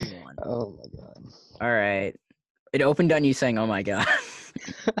Oh my god. All right. It opened on you saying, "Oh my god."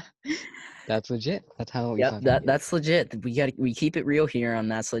 That's legit. That's how we Yep, fucking do. that's legit. We keep it real here on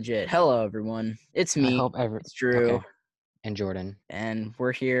That's Legit. Hello, everyone. It's I me. hope It's Drew, okay. And Jordan. and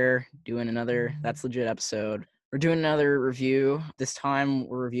we're here doing another That's Legit episode. We're doing another review. This time,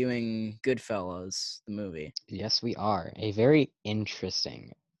 we're reviewing Goodfellas, the movie. Yes, we are. A very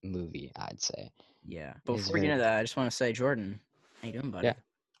interesting movie, I'd say. Yeah. It is Before we get very into that, I just want to say, Jordan, how you doing, buddy? Yeah.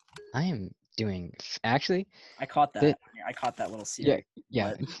 I am doing actually I caught the that. I caught that little yeah, Siri.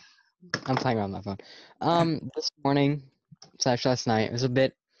 yeah. But I'm playing around my phone. This morning / last night was a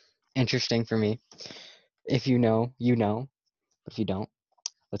bit interesting for me. If you know, you know. But if you don't,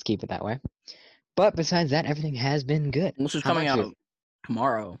 let's keep it that way. But besides that, everything has been good. this is How coming about you? out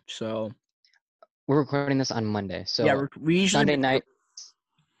tomorrow, so We're recording this on Monday, yeah, so we usually Sunday night.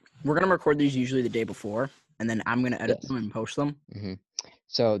 we're gonna record these usually the day before, and then I'm gonna edit Yes. them and post them. hmm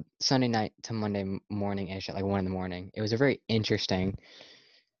So Sunday night to Monday morning-ish at like 1 a.m. It was a very interesting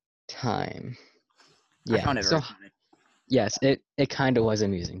time. I Yeah. found it So very funny. yes, it kind of was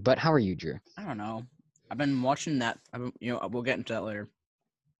amusing. But how are you, Drew? I don't know. I've been watching that. We'll get into that later.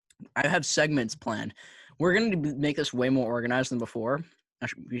 I have segments planned. We're gonna make this way more organized than before.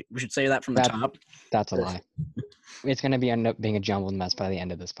 We should say that from the That top. that's a lie. It's gonna end up being a jumbled mess by the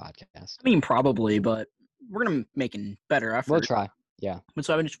end of this podcast. I mean, probably, but we're gonna make a better effort. We'll try. Yeah. But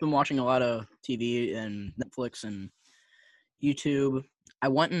so I've just been watching a lot of TV and Netflix and YouTube. I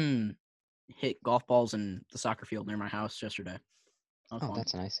went and hit golf balls in the soccer field near my house yesterday. That was Oh, fun.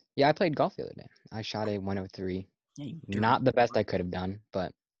 that's nice. Yeah, I played golf the other day. I shot a 103. Yeah, you Not the best I could have done,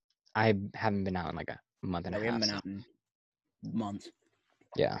 but I haven't been out in like a month and a we half. haven't been so- out in months.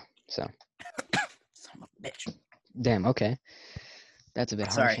 Yeah. So Son of a bitch. damn. Okay. That's a bit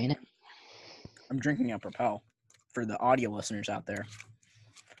harsh, Sorry. ain't it? I'm drinking a Propel for the audio listeners out there.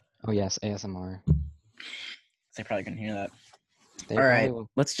 Oh yes, ASMR. They probably couldn't hear that. They All probably right, will.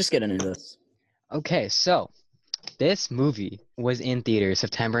 let's just get into this. Okay, so this movie was in theaters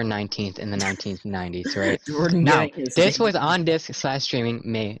September 19th in the 1990s, right? Jordan Now, getting his this thing. was on disc / streaming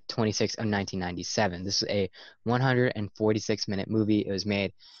May 26th of 1997. This is a 146-minute movie. It was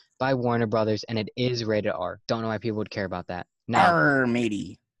made by Warner Brothers, and it is rated R. Don't know why people would care about that. Now, Arr,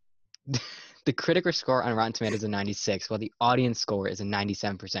 matey. the critical score on Rotten Tomatoes is a 96, while the audience score is a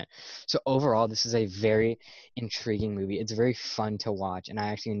 97%. So overall, this is a very intriguing movie. It's very fun to watch, and I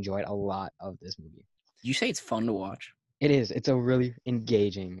actually enjoyed a lot of this movie. Did you say it's fun to watch? It is. It's a really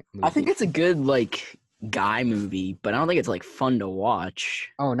engaging movie. I think it's a good guy movie, but I don't think it's fun to watch.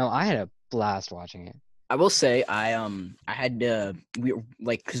 Oh no, I had a blast watching it. I will say I had to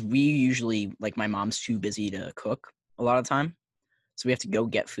because we usually my mom's too busy to cook a lot of the time, so we have to go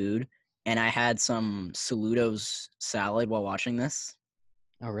get food. And I had some Saluto's salad while watching this,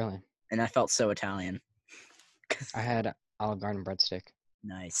 Oh really? and I felt so Italian. I had Olive Garden breadstick.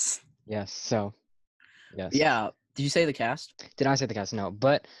 Nice. Yes. So. Yes. Yeah. Did you say the cast? Did I say the cast? No.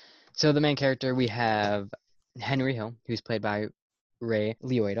 But so the main character we have Henry Hill, who's played by Ray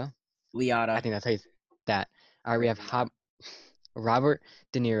Liotta. Liotta. I think that's how you that. We have Robert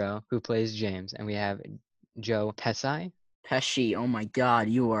De Niro, who plays James, and we have Joe Pesci. Pesci. Oh my God,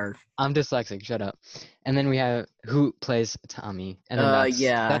 you are. I'm dyslexic. Shut up. And then we have who plays Tommy. And then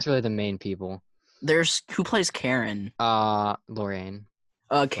that's really the main people. There's who plays Karen. Lorraine.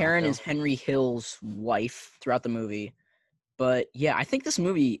 Karen is Henry Hill's wife throughout the movie. But yeah, I think this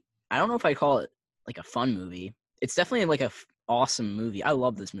movie, I don't know if I call it a fun movie. It's definitely a awesome movie. I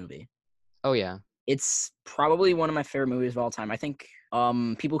love this movie. Oh yeah. It's probably one of my favorite movies of all time. I think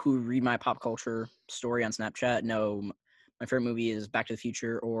people who read my pop culture story on Snapchat know my favorite movie is Back to the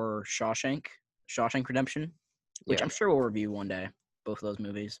Future or Shawshank Redemption, which I'm sure we'll review one day, both of those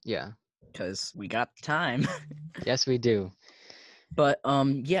movies. Yeah. Because we got the time. Yes, we do. But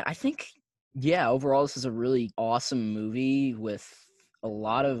yeah, I think overall this is a really awesome movie with a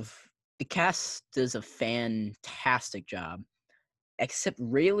lot of the cast does a fantastic job. Except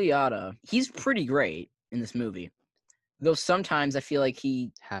Ray Liotta, he's pretty great in this movie. Though sometimes I feel like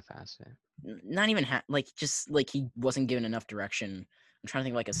he half-assed it. Not even he wasn't given enough direction. I'm trying to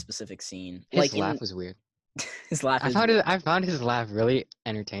think of a specific scene. His laugh was weird. His laugh. I found his laugh really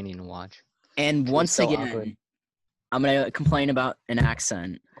entertaining to watch. And once again, awkward. I'm gonna complain about an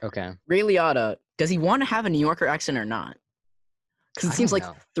accent. Okay. Ray Liotta, does he want to have a New Yorker accent or not? Because it seems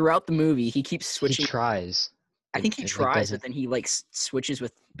throughout the movie he keeps switching. He tries. I think he tries, but then he switches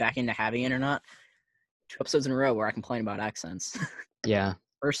back into having it or not. 2 episodes in a row where I complain about accents. Yeah.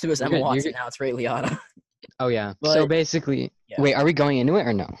 First it was Emma Watson, now it's Ray Liotta. Oh yeah. But, so basically, wait, are we going into it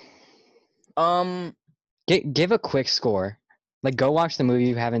or no? Give a quick score Like, go watch the movie if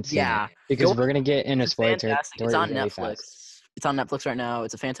you haven't seen it, Yeah, because we're gonna get into it's spoiler fantastic. It's territory on really Netflix. fast. It's on Netflix right now.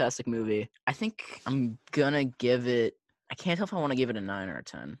 It's a fantastic movie. I think I'm gonna give it. I can't tell if I want to give it a 9 or a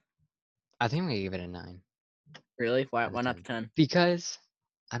 10. I think I'm gonna give it a 9 Really? Why? out of Why not 10 the 10? because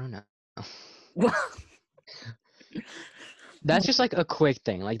I don't know. That's just like a quick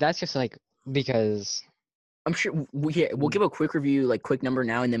thing. Like that's just like because I'm sure we'll give a quick review, like quick number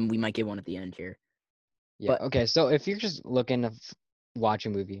now, and then we might give one at the end here. yeah. But Okay, so if you're just looking to watch a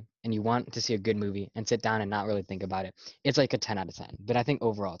movie and you want to see a good movie and sit down and not really think about it, it's like a 10 out of 10. But I think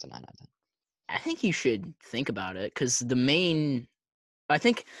overall it's a 9 out of 10. I think you should think about it because I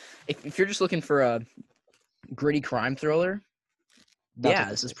think if you're just looking for a gritty crime thriller, That's yeah, what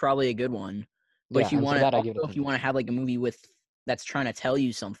this this is is. probably a good one. But Yeah, if you and for want to, that I give it a also 10. if you want to have like a movie that's trying to tell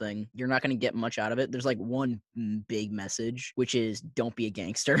you something, you're not going to get much out of it. There's like one big message, which is don't be a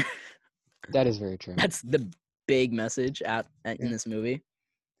gangster. That is very true. That's the big message in Yeah. this movie.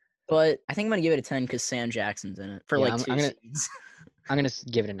 But I think I'm gonna give it a 10 because Sam Jackson's in it for Yeah, like I'm 2 gonna scenes.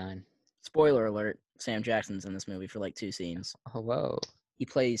 give it a 9. Spoiler alert: Sam Jackson's in this movie for like 2 scenes. Oh, whoa. He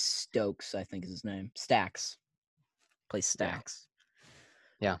plays Stokes, I think is his name. Stacks plays Yeah. Stacks.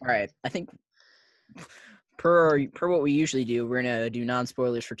 Yeah. All right, I think per what we usually do, we're gonna do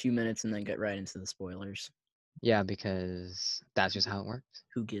non-spoilers for 2 minutes and then get right into the spoilers. Yeah, because that's just how it works.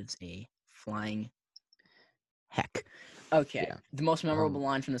 Who gives a flying heck? Okay, Yeah. the most memorable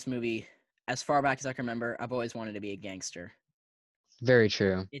line from this movie, as far back as I can remember, I've always wanted to be a gangster. Very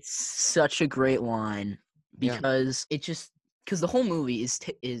true. It's such a great line Yeah. because the whole movie is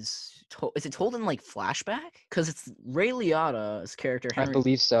it told in like flashback because it's Ray Liotta's character I Henry.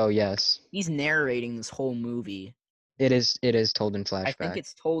 believe so, yes. He's narrating this whole movie. It is told in I think flashback.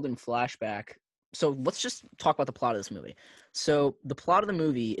 it's told in flashback. So let's just talk about the plot of this movie. So the plot of the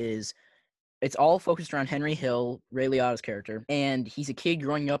movie is it's all focused around Henry Hill, Ray Liotta's character, and he's a kid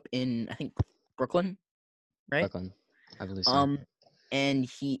growing up in I think Brooklyn, right? Brooklyn. I believe so. And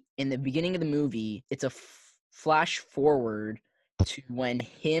he in the beginning of the movie, it's a flash forward to when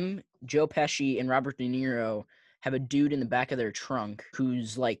him, Joe Pesci, and Robert De Niro have a dude in the back of their trunk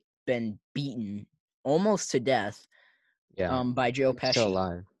who's like been beaten almost to death Yeah. by Joe He's still Pesci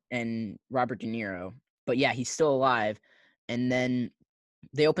alive. and Robert De Niro. But yeah, he's still alive. And then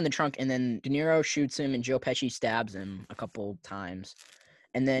they open the trunk, and then De Niro shoots him, and Joe Pesci stabs him a couple times.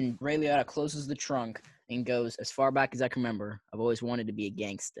 And then Ray Liotta closes the trunk and goes, as far back as I can remember, I've always wanted to be a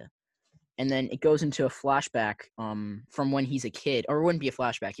gangster. And then it goes into a flashback from when he's a kid. Or it wouldn't be a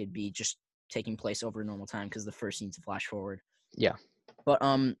flashback, it'd be just taking place over a normal time because the first scene's a flash forward. Yeah. But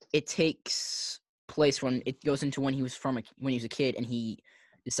it takes place when it goes into when he was a kid and he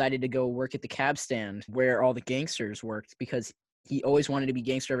decided to go work at the cab stand where all the gangsters worked because he always wanted to be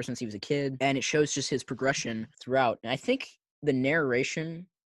gangster ever since he was a kid. And it shows just his progression throughout. And I think the narration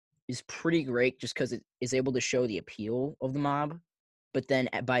is pretty great just because it is able to show the appeal of the mob. But then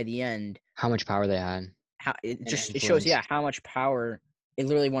by the end, How much power they had. it shows influence. how much power. It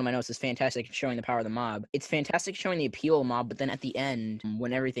literally, one of my notes is fantastic at showing the power of the mob. It's fantastic showing the appeal of the mob, but then at the end,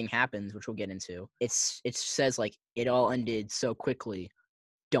 when everything happens, which we'll get into, it says like it all ended so quickly.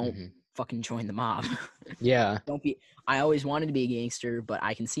 Don't fucking join the mob. Yeah. Don't be. I always wanted to be a gangster, but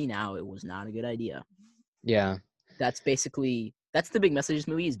I can see now it was not a good idea. Yeah. That's the big message of this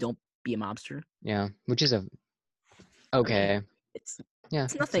movie is don't be a mobster. Yeah. Which is okay. It's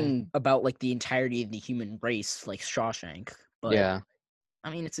nothing about like the entirety of the human race like Shawshank, but yeah. I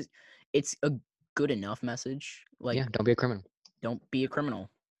mean it's a good enough message. Like Yeah. Don't be a criminal. don't be a criminal.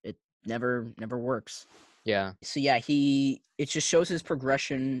 It never works. Yeah. So yeah, it just shows his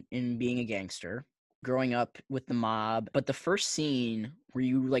progression in being a gangster, growing up with the mob. But the first scene where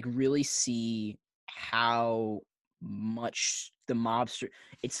you like really see how much the mobster,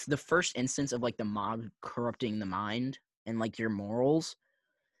 it's the first instance of like the mob corrupting the mind and like your morals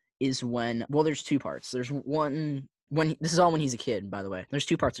is when, well, there's 2 parts. There's one this is all when he's a kid, by the way. There's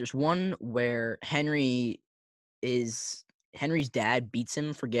 2 parts. There's one where Henry's dad beats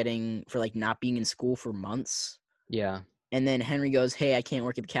him for like not being in school for months. Yeah. And then Henry goes, hey, I can't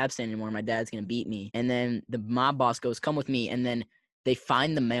work at the cab stand anymore. My dad's going to beat me. And then the mob boss goes, come with me. And then they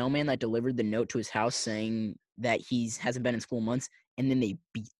find the mailman that delivered the note to his house saying that he hasn't been in school months. And then they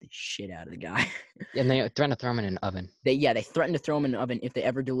beat the shit out of the guy. And they threatened to throw him in an oven. They threatened to throw him in an oven if they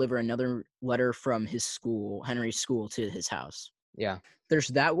ever deliver another letter from his school, Henry's school, to his house. Yeah. There's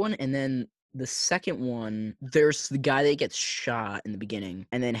that one. And then the second one, there's the guy that gets shot in the beginning,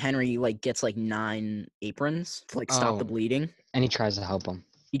 and then Henry like gets like 9 aprons to like stop the bleeding. And he tries to help him.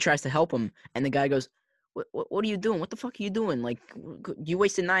 He tries to help him, and the guy goes, "What are you doing? What the fuck are you doing? Like, you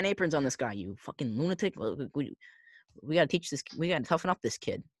wasted 9 aprons on this guy, you fucking lunatic! we gotta teach this. We gotta toughen up this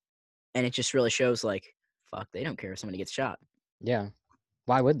kid, and it just really shows like, fuck, they don't care if somebody gets shot. Yeah.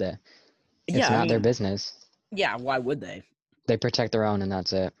 Why would they? It's Yeah, I not their mean, business. yeah, why would they? They protect their own, and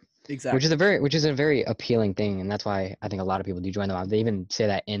that's it. Exactly. Which is a very appealing thing, and that's why I think a lot of people do join the mob. They even say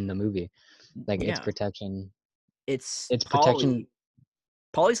that in the movie, like it's Yeah, protection. it's It's protection. Paulie.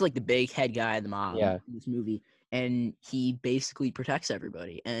 Paulie's like the big head guy of the mob Yeah. in this movie, and he basically protects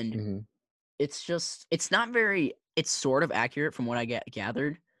everybody. And Hmm. it's not very. It's sort of accurate from what I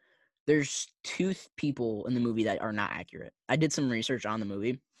gathered. There's two people in the movie that are not accurate. I did some research on the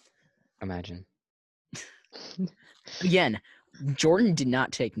movie. Imagine. Again, Jordan did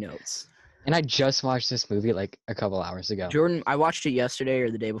not take notes. And I just watched this movie like a couple hours ago. Jordan, I watched it yesterday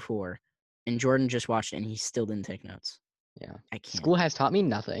or the day before, and Jordan just watched it and he still didn't take notes. Yeah. I can't. School has taught me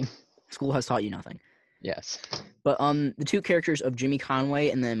nothing. School has taught you nothing. Yes. But the two characters of Jimmy Conway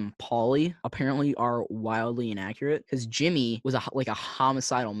and then Paulie apparently are wildly inaccurate because Jimmy was like a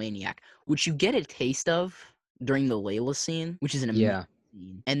homicidal maniac, which you get a taste of during the Layla scene, which is an amazing Yeah.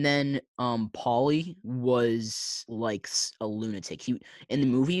 scene. And then Paulie was like a lunatic. He in the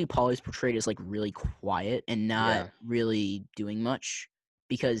movie, Paulie's portrayed as like really quiet and not really doing much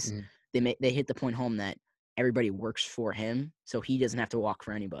because Mhm. they hit the point home that everybody works for him, so he doesn't have to walk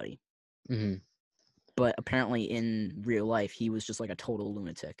for anybody. Hmm. But apparently in real life, he was just like a total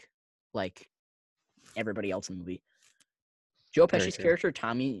lunatic, like everybody else in the movie. Joe Very Pesci's true. character,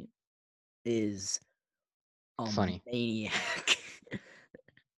 Tommy, is a Funny. maniac.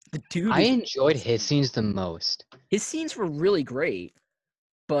 The dude I is enjoyed insane. his scenes the most. His scenes were really great,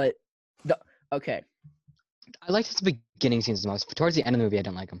 but okay. I liked his beginning scenes the most. But towards the end of the movie, I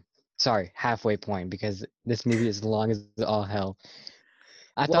didn't like him. Sorry, halfway point, because this movie is long as all hell.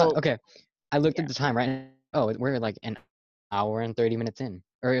 I thought, okay, I looked yeah. at the time, right? Oh, we're like an hour and 30 minutes in.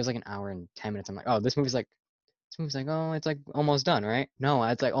 Or it was like an hour and 10 minutes. I'm like, oh, this movie's like, oh, it's like almost done, right? No,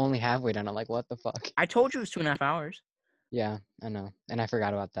 it's like only halfway done. I'm like, what the fuck? I told you it was 2.5 hours. Yeah, I know. And I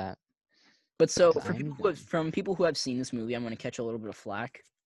forgot about that. But so Because I'm from people who have seen this movie, I'm going to catch a little bit of flack.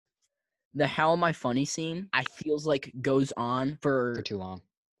 The How Am I Funny scene, I feels like goes on for too long.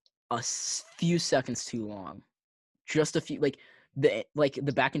 a few seconds too long. Just a few, like the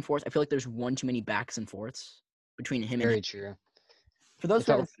back and forth. I feel like there's one too many backs and forths between him and Very true. For those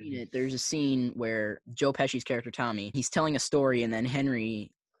who haven't seen it, there's a scene where Joe Pesci's character Tommy, he's telling a story, and then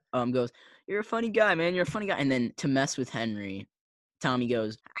Henry goes, "You're a funny guy, man. You're a funny guy." And then to mess with Henry, Tommy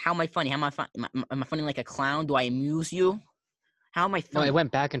goes, "How am I funny? How am I funny? Am I funny like a clown? Do I amuse you? How am I funny?" No, it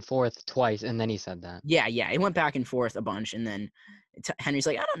went back and forth twice, and then he said that. Yeah, it went back and forth a bunch, and then Henry's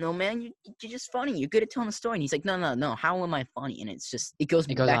like, "I don't know, man. You're just funny. You're good at telling a story." And he's like, "No. How am I funny?" And it goes It goes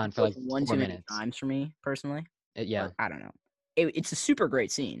back on for like one 4 too many minutes. times for me personally. Yeah. But I don't know. It's a super great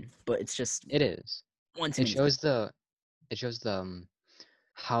scene, but it's just It is. one too It many shows the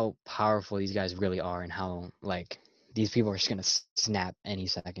how powerful these guys really are, and how like these people are just gonna snap any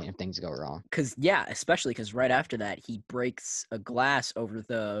second if things go wrong. Especially because right after that he breaks a glass over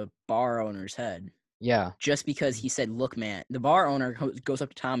the bar owner's head. Yeah. Just because he said, "Look, man," the bar owner goes up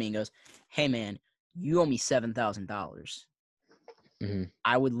to Tommy and goes, "Hey, man, you owe me $7,000. Hmm.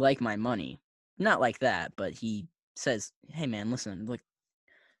 I would like my money." Not like that, but he says, "Hey, man, listen, look,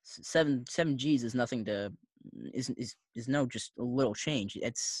 seven G's is nothing to is no just a little change.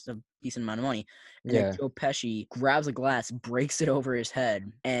 It's a decent amount of money." And then Yeah. Joe Pesci grabs a glass, breaks it over his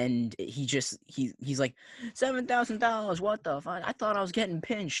head, and he's like, $7,000. What the fuck? I thought I was getting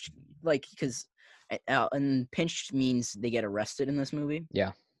pinched, like because and pinched means they get arrested in this movie.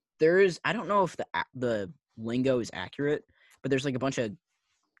 Yeah. I don't know if the lingo is accurate, but there's like a bunch of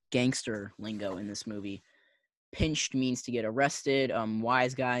gangster lingo in this movie. Pinched means to get arrested.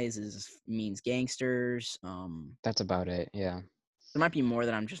 Wise guys means gangsters. That's about it. Yeah. There might be more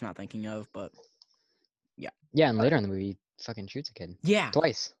that I'm just not thinking of, but yeah. Yeah, and later in the movie, he fucking shoots a kid. Yeah.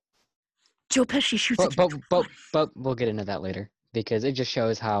 Twice. Joe Pesci shoots a kid. But we'll get into that later, because it just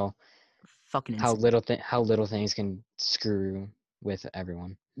shows how Fucking how insane. little things can screw with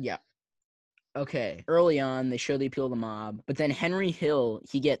everyone. Yeah. Okay. Early on, they show the appeal of the mob, but then Henry Hill,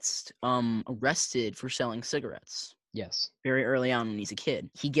 he gets arrested for selling cigarettes. Yes. Very early on when he's a kid.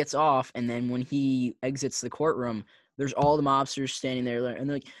 He gets off, and then when he exits the courtroom, there's all the mobsters standing there, and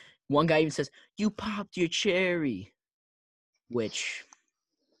they're like, one guy even says, "You popped your cherry," which,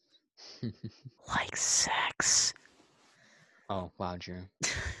 like sex. Oh wow, Drew.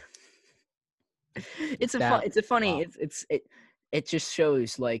 It just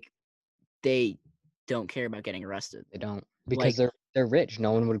shows like they don't care about getting arrested. They don't, because they're rich.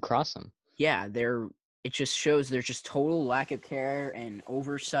 No one would cross them. Yeah, it just shows there's just total lack of care and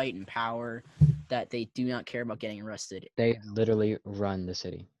oversight and power. that they do not care about getting arrested. They literally run the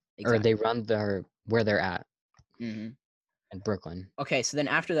city, or Exactly. they run where they're at hmm in Brooklyn. Okay, so then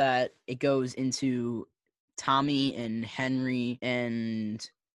after that, it goes into Tommy and Henry and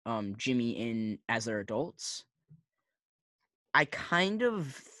Jimmy in as their adults. I kind of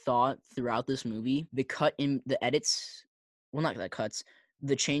thought throughout this movie, the edits, well, not the cuts,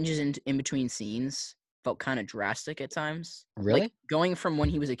 the changes in between scenes felt kind of drastic at times. Like Really? going from when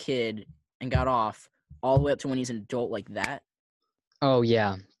he was a kid and got off all the way up to when he's an adult, like that. Oh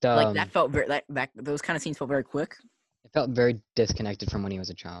yeah, Like that felt very that those kind of scenes felt very quick. it felt very disconnected from when he was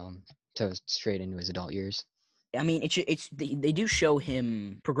a child to straight into his adult years. I mean, they do show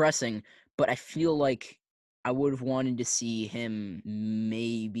him progressing, but I feel like I would have wanted to see him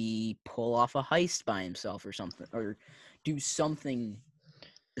maybe pull off a heist by himself or something, or do something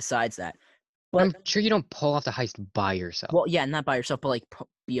besides that. But I'm sure you don't pull off the heist by yourself. well, yeah, not by yourself, but like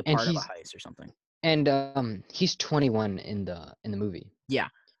be a And part of a heist or something. he's 21 in the movie. Yeah.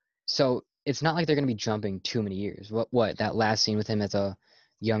 So it's not like they're gonna be jumping too many years. What that last scene with him as a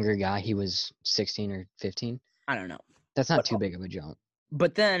younger guy, he was 16 or 15. I don't know. That's not But too big of a jump.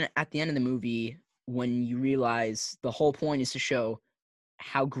 But then at the end of the movie, when you realize the whole point is to show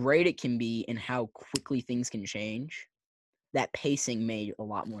how great it can be and how quickly things can change, that pacing made a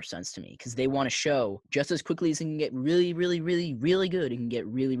lot more sense to me because they want to show just as quickly as it can get really, really, really, really good, it can get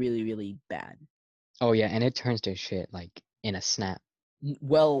really, really, really bad. Oh yeah, and it turns to shit like in a snap.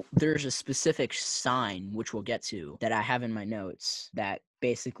 Well, there's a specific sign which we'll get to that I have in my notes that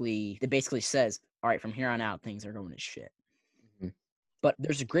basically says, all right, from here on out, things are going to shit. Mhm. But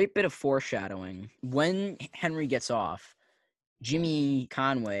there's a great bit of foreshadowing. When Henry gets off, Jimmy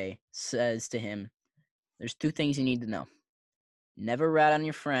Conway says to him, there's two things you need to know. Never rat on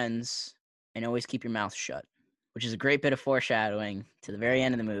your friends and always keep your mouth shut, which is a great bit of foreshadowing to the very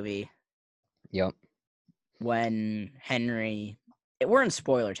end of the movie Yep. when Henry, we're in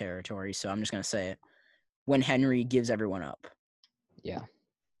spoiler territory, so I'm just going to say it, when Henry gives everyone up. Yeah.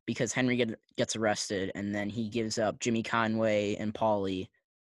 Because Henry gets arrested, and then he gives up Jimmy Conway and Paulie,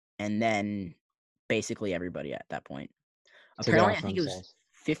 and then basically everybody at that point. To get Apparently, off I think it was themselves.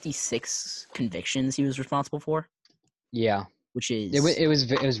 56 convictions he was responsible for, Yeah. which It is,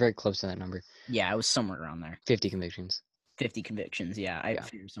 was very close to that number. yeah, it was somewhere around there. 50 convictions. 50 convictions, yeah, I Yeah.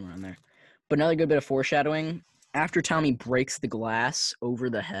 figured somewhere around there. But another good bit of foreshadowing, after Tommy breaks the glass over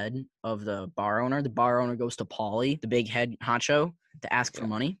the head of the bar owner goes to Paulie, the big head honcho, to ask for Yeah.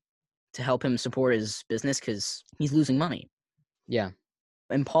 money to help him support his business because he's losing money. Yeah.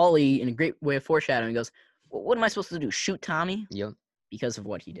 And Paulie, in a great way of foreshadowing, goes, well, what am I supposed to do? Shoot Tommy? Yep. Because of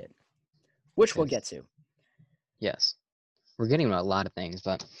what he did. Which we'll get to. Yes. We're getting a lot of things,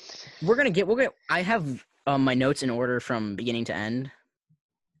 but I have my notes in order from beginning to end.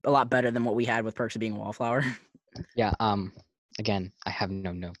 A lot better than what we had with Perks of Being a Wallflower. yeah, again, I have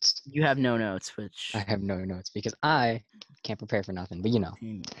no notes. You have no notes, which I have no notes because I can't prepare for nothing, but you know.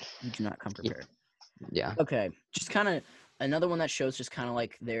 you do not come prepared. Yeah. Okay. Just kind of another one that shows just kind of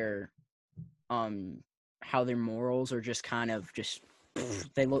like their how their morals are just kind of just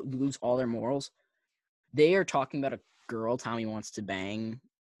they lose all their morals. They are talking about a girl Tommy wants to bang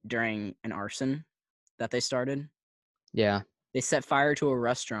during an arson that they started. Yeah. They set fire to a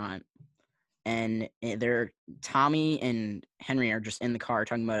restaurant, and Tommy and Henry are just in the car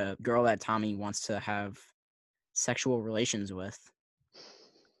talking about a girl that Tommy wants to have sexual relations with.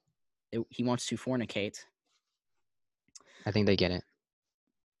 He wants to fornicate. I think they get it.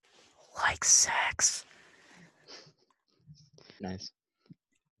 Like sex. Nice.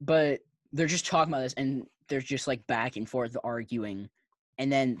 But they're just talking about this, and they're just like back and forth arguing.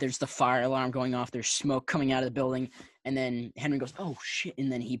 And then there's the fire alarm going off. There's smoke coming out of the building. And then Henry goes, oh, shit.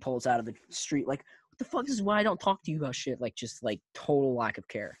 And then he pulls out of the street like, what the fuck? This is why I don't talk to you about shit. Like, just like total lack of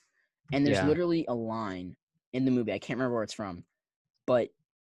care. And there's literally a line in the movie. I can't remember where it's from. But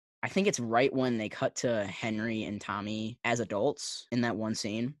I think it's right when they cut to Henry and Tommy as adults in that one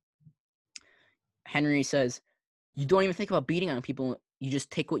scene. Henry says, you don't even think about beating on people. You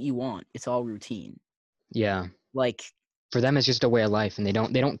just take what you want. It's all routine. Yeah. Like, for them, it's just a way of life, and they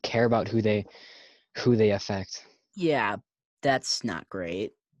don't care about who they affect. Yeah, that's not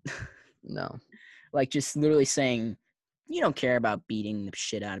great. No. Like, just literally saying, you don't care about beating the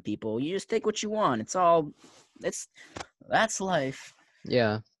shit out of people. You just take what you want. That's life.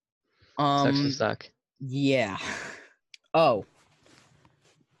 Yeah. Sucks to suck. Yeah. Oh.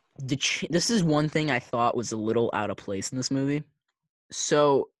 This is one thing I thought was a little out of place in this movie.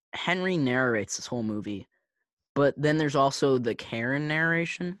 So, Henry narrates this whole movie, but then there's also the Karen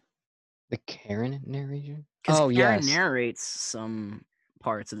narration. The Karen narration? Because Oh, Karen yes. narrates some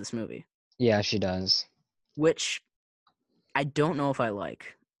parts of this movie. Yeah, she does. which I don't know if I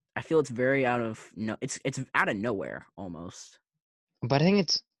like. I feel it's very out of it's out of nowhere almost. But I think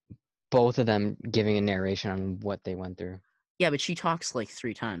it's both of them giving a narration on what they went through. Yeah, but she talks like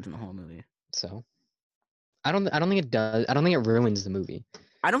 3 times in the whole movie. So I don't think it does. I don't think it ruins the movie.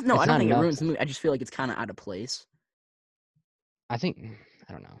 I don't know. I It's don't not think it enough. ruins the movie. I just feel like it's kind of out of place I think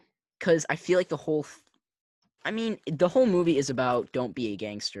I don't know. because I feel like the whole. I mean, the whole movie is about don't be a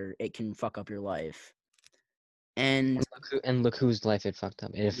gangster. It can fuck up your life, and And look whose life it fucked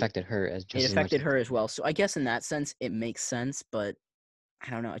up. It affected her as it just as much affected as her as well. So I guess in that sense, it makes sense. But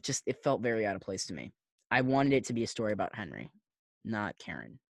I don't know. It felt very out of place to me. I wanted it to be a story about Henry, not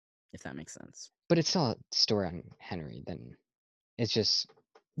Karen, if that makes sense. But it's still a story on Henry. Then it's just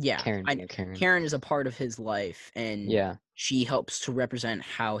Yeah, Karen being a Karen. Karen is a part of his life, and Yeah, she helps to represent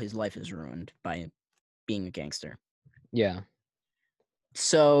how his life is ruined by being a gangster. yeah.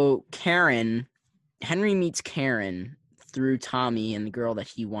 So Henry meets Karen through Tommy and the girl that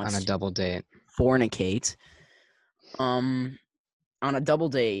he On wants a to double date. fornicate. On a double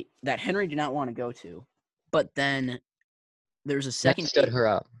date that Henry did not want to go to, but then there's a That second stood date. her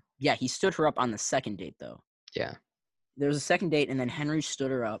up. Yeah, he stood her up on the second date though. Yeah. There was a second date, and then Henry stood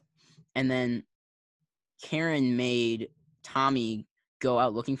her up, and then Karen made Tommy go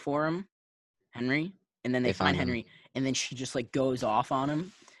out looking for him, Henry, and then they They find found him. Henry, and then she just like goes off on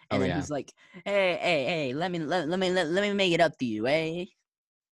him, and Oh then yeah. he's like, "Hey, let me make it up to you, eh?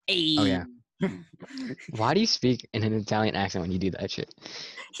 Hey." Oh yeah. Why do you speak in an Italian accent when you do that shit?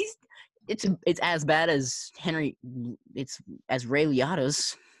 He's it's as bad as Henry. It's as Ray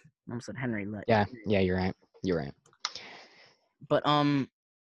Liotta's. I almost said Henry. Yeah, you're right. You're right. But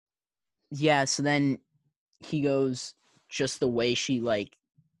yeah. So then he goes just the way she like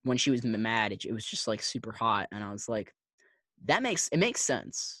when she was mad. It was just like super hot, and I was like, that makes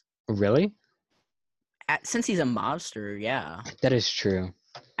sense. Really? Since he's a mobster, yeah. That is true.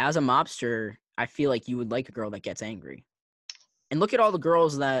 As a mobster, I feel like you would like a girl that gets angry. And look at all the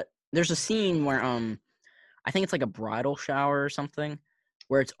girls that there's a scene where I think it's like a bridal shower or something,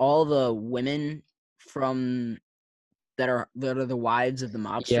 where it's all the women from that are the wives of the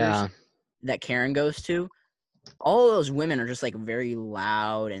mobsters Yeah. that Karen goes to. All of those women are just like very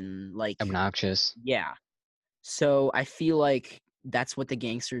loud and like Obnoxious. yeah. So I feel like that's what the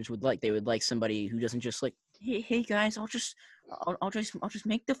gangsters would like. They would like somebody who doesn't just like, hey guys, I'll just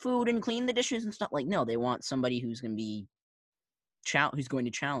make the food and clean the dishes and stuff. Like no, they want somebody who's going to be who's going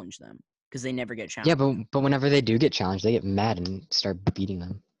to challenge them because they never get challenged. Yeah, but whenever they do get challenged, they get mad and start beating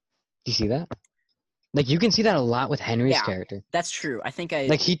them. Do you see that? Like you can see that a lot with Henry's character. That's true. I think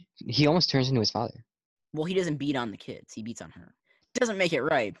like he almost turns into his father. Well, he doesn't beat on the kids. He beats on her. Doesn't make it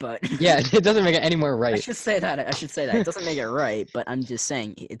right, but yeah, it doesn't make it any more right. I should say that. It doesn't make it right, but I'm just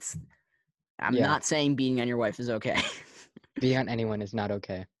saying I'm not saying beating on your wife is okay. Beating on anyone is not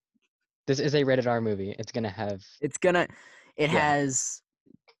okay. This is a rated R movie. It has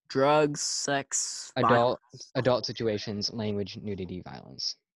drugs, sex, adult situations, language, nudity,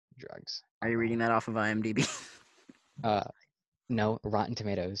 violence, drugs. Are you reading that off of IMDb? No, Rotten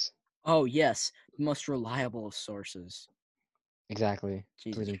Tomatoes. Oh yes, the most reliable of sources. Exactly.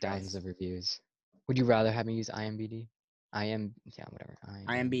 Reading thousands of reviews. Would you rather have me use IMDb? Whatever.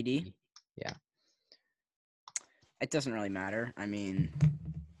 IMDb? Yeah. It doesn't really matter. I mean,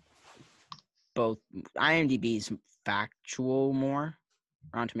 both IMDb is factual more.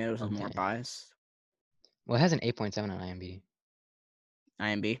 Rotten Tomatoes is more biased. Well, it has an 8.7 on IMDb.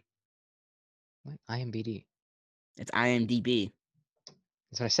 IMDb? What? IMDb. It's IMDb.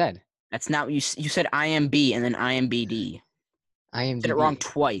 That's what I said. That's not what you said. IMB and then IMBD. IMDb. You said it wrong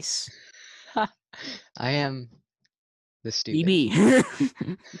twice. I am the stupid.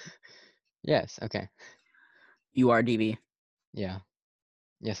 DB. Yes. Okay. You are DB. Yeah.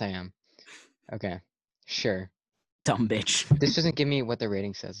 Yes, I am. Okay. Sure. Dumb bitch. This doesn't give me what the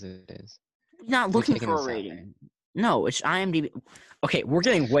rating says it is. Not looking for a rating. Out, right? No, it's IMDb. Okay, we're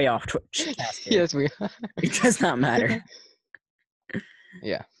getting way off task here. Yes, we are. It does not matter.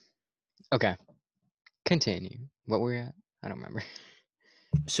 Yeah. Okay. Continue. What were we at? I don't remember.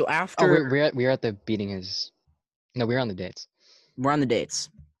 So after we're at the beating is. No, we're on the dates. We're on the dates.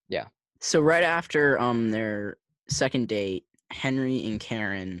 Yeah. So right after their second date, Henry and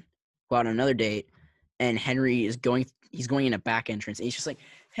Karen go out on another date, and Henry is going. He's going in a back entrance. And he's just like,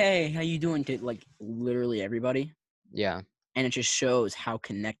 "Hey, how you doing?" To like literally everybody. Yeah. And it just shows how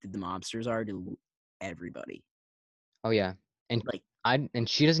connected the mobsters are to everybody. Oh yeah, and like and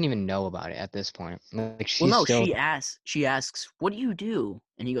she doesn't even know about it at this point. Like she's she asks, "What do you do?"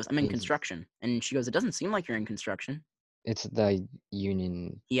 And he goes, "I'm in construction." And she goes, "It doesn't seem like you're in construction." It's the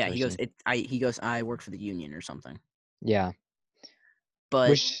union Yeah, person. he goes, I work for the union or something. Yeah, But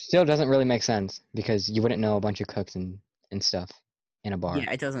which still doesn't really make sense because you wouldn't know a bunch of cooks and stuff in a bar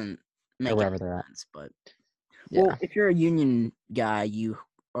yeah, it doesn't or make any wherever they're at. sense. But well, Yeah, if you're a union guy, you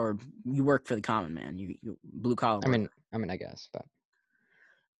work for the common man, you blue collar I worker. mean, I guess, but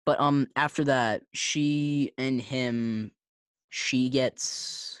But after that, she and him, she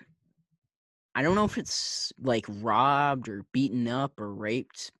gets, I don't know if it's like robbed or beaten up or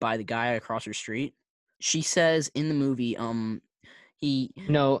raped by the guy across her street. She says in the movie, he,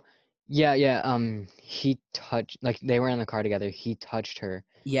 no, yeah. He touched like they were in the car together. He touched her.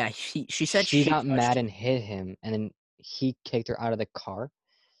 yeah, she said She she got touched mad him. and hit him, and then he kicked her out of the car.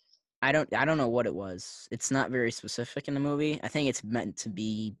 I don't know what it was. It's not very specific in the movie. I think it's meant to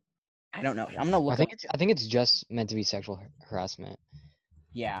be. I don't know. I'm gonna look up. I think it's just meant to be sexual harassment.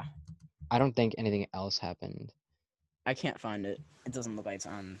 Yeah, I don't think anything else happened. I can't find it. It doesn't look like it's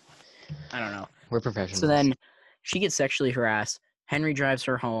on. I don't know. We're So professionals. then she gets sexually harassed. Henry drives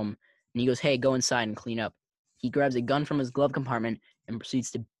her home and he goes, "Hey, go inside and clean up." He grabs a gun from his glove compartment and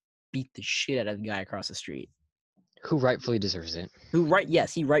proceeds to beat the shit out of the guy across the street. Who rightfully deserves it.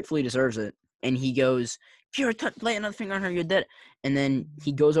 Yes, he rightfully deserves it. And he goes, "If you lay another finger on her, you're dead." And then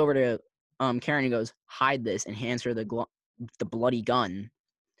he goes over to Karen and goes, "Hide this," and hands her the bloody gun.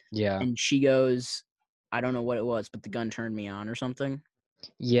 Yeah. And she goes, "I don't know what it was, but the gun turned me on or something."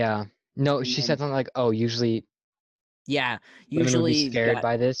 Yeah. No, And she then said something like, "Oh, usually yeah, women would be usually scared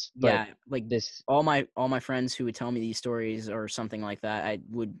by this, but yeah, like this, all my friends who would tell me these stories or something like that,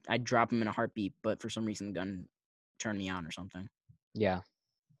 I'd drop them in a heartbeat, but for some reason the gun turned me on or something. yeah,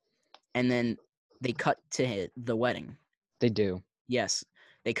 And then they cut to the wedding. they do Yes,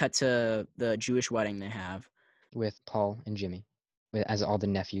 they cut to the Jewish wedding they have. with Paul and Jimmy, with as all the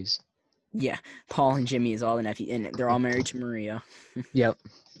nephews. Yeah, Paul and Jimmy is all the nephew, and they're all married to Maria. Yep.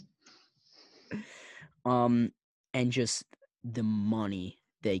 And just the money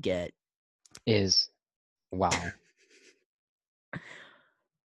they get. Is wow.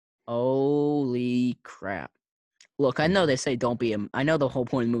 Holy crap! Look, I know Mhm. they say don't be a. I know the whole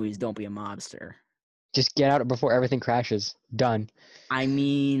point of the movie is don't be a mobster. Just get out before everything crashes. Done. I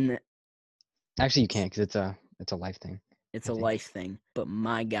mean, Actually, you can't because it's a life thing. it's I a think. life thing, but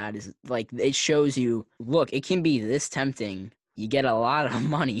my God, is like it shows you. Look, it can be this tempting. You get a lot of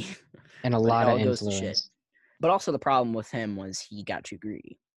money, And a but it lot of all goes to shit. influence. But also the problem with him was he got too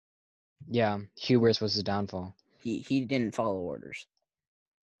greedy. Yeah, hubris was his downfall. He didn't follow orders.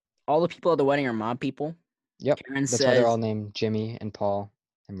 All the people at the wedding are mob people. Yep. Karen That's why they're all says named Jimmy and Paul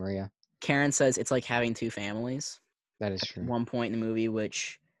and Maria. Karen says it's like having two families That is at true. one point in the movie,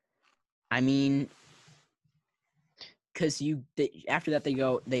 which I mean, because after that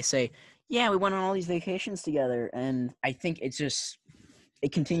they say, yeah, we went on all these vacations together, and I think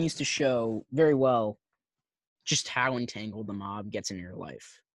it continues to show very well just how entangled the mob gets in your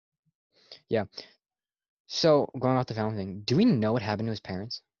life. Yeah. So going off the family thing, do we know what happened to his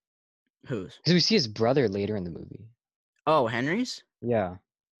parents? Whose? Because we see his brother later in the movie. Oh, Henry's? Yeah.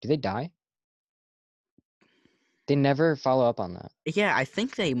 Do they die? They never follow up on that. Yeah, I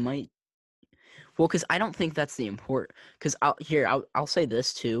think they might. Well, because I don't think that's the important. Because I'll say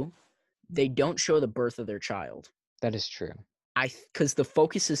this too. They don't show the birth of their child. That is true. Because the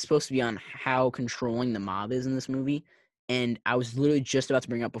focus is supposed to be on how controlling the mob is in this movie, and I was literally just about to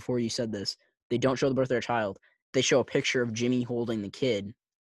bring up before you said this. They don't show the birth of their child. They show a picture of Jimmy holding the kid,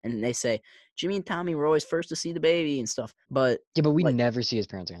 and they say Jimmy and Tommy were always first to see the baby and stuff. But Yeah, but we like, never see his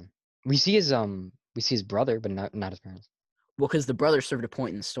parents again. We see his brother, but not his parents. well, because the brother served a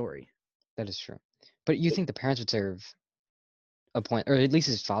point in the story. That is true. But you think the parents would serve a point, or at least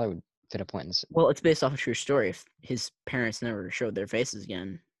his father would fit a point in this. Well, it's based off a true story. If his parents never showed their faces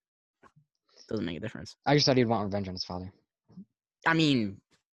again, doesn't make a difference. I just thought he'd want revenge on his father. I mean,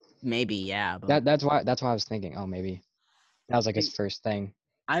 maybe, yeah, but That's why I was thinking, oh, maybe that was like his first thing.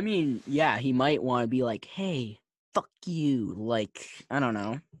 I mean, yeah, he might want to be like, hey, fuck you. Like, I don't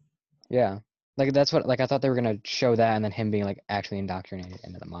know. Yeah. Like that's what I thought they were gonna show that and then him being like actually indoctrinated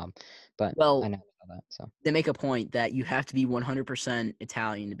into the mob. But Well, I never saw that, so they make a point that you have to be 100%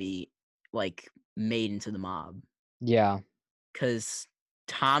 Italian to be, like, made into the mob. yeah. Because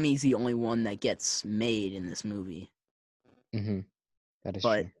Tommy's the only one that gets made in this movie. Mm-hmm. That is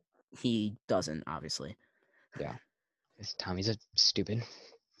But true. he doesn't, obviously. Yeah. Tommy's a stupid.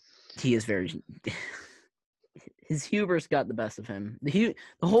 He is very... His hubris got the best of him. The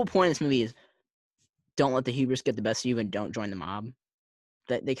whole point of this movie is don't let the hubris get the best of you and don't join the mob.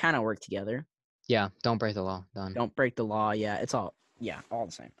 They kind of work together. Yeah, don't break the law. Done. Don't break the law. Yeah, it's all the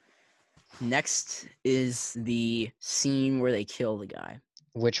same. Next is the scene where they kill the guy.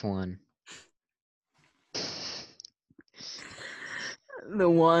 Which one? The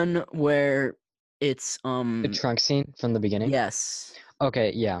one where it's The trunk scene from the beginning? yes.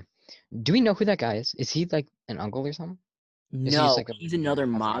 Okay, yeah. Do we know who that guy is? Is he like an uncle or something? Is he just No, like a he's another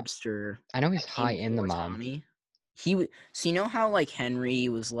cousin? mobster I know that he's came high in the before mob. Tommy. So you know how like Henry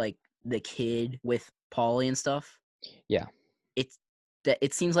was like the kid with Paulie and stuff? Yeah.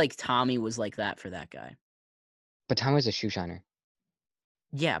 It seems like Tommy was like that for that guy. But Tom was a shoe shiner.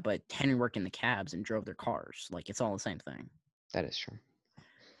 Yeah, but Henry worked in the cabs and drove their cars. Like it's all the same thing. That is true.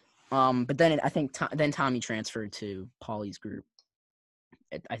 But then I think then Tommy transferred to Paulie's group.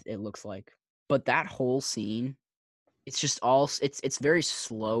 It looks like, but that whole scene, it's just all it's very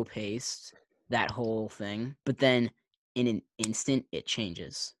slow paced, that whole thing. But then in an instant, it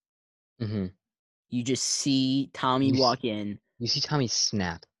changes. Mm-hmm. You just see Tommy walk in. You see Tommy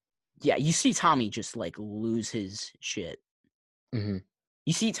snap. Yeah, you see Tommy just like lose his shit. Mm-hmm.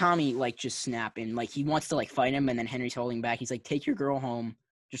 You see Tommy like just snap and like he wants to like fight him, and then Henry's holding back. He's like, "Take your girl home.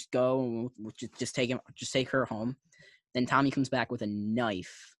 Just go. Just take him. Just take her home." Then Tommy comes back with a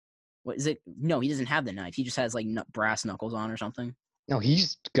knife. What is it? No, he doesn't have the knife. He just has like brass knuckles on or something. No, he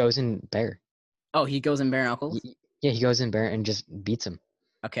just goes in bare. Oh, he goes in bare knuckles. Yeah, he goes in bare and just beats him.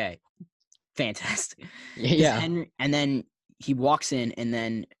 Okay, fantastic. Yeah. Henry, and then he walks in, and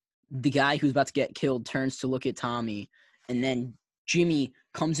then the guy who's about to get killed turns to look at Tommy, and then Jimmy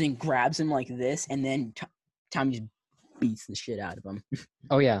comes in, grabs him like this, and then Tommy just beats the shit out of him.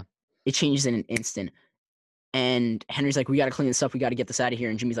 Oh yeah. It changes in an instant. And Henry's like, "We got to clean this up. We got to get this out of here."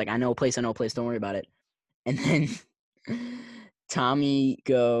 And Jimmy's like, I know a place. Don't worry about it." And then Tommy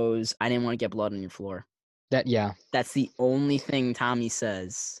goes, "I didn't want to get blood on your floor." Yeah. That's the only thing Tommy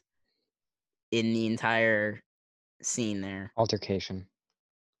says in the entire scene there. Altercation.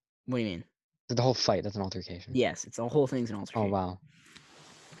 What do you mean? The whole fight, that's an altercation. Yes, it's the whole thing's an altercation. Oh wow.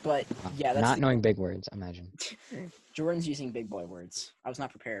 But Wow. yeah, that's not knowing big words, imagine. Jordan's using big boy words. I was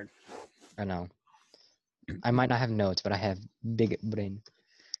not prepared. I know. I might not have notes, but I have big brain.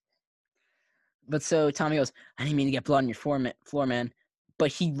 But so Tommy goes, "I didn't mean to get blood on your floor, man."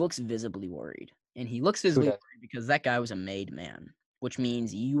 But he looks visibly worried. And he looks visibly worried because that guy was a made man, which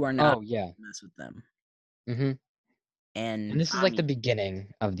means you are not to mess with them. Mm-hmm. And this is like the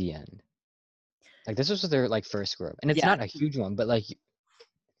beginning of the end. Like this was their like first group. And it's not a huge one, but like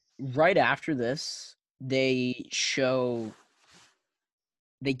right after this, they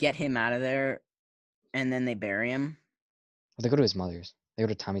get him out of there and then they bury him. They go to his mother's. They go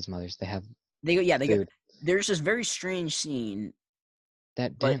to Tommy's mother's. They go. There's this very strange scene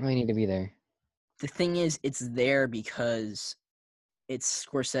that didn't really need to be there. The thing is, it's there because it's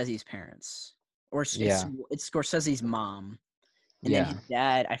Scorsese's parents, or it's Scorsese's mom, and then his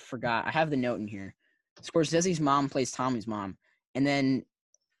dad. I forgot. I have the note in here. Scorsese's mom plays Tommy's mom, and then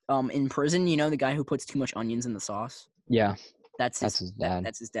in prison, you know the guy who puts too much onions in the sauce. Yeah, that's his dad.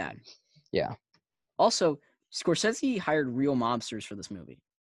 That's his dad. Yeah. Also, Scorsese hired real mobsters for this movie.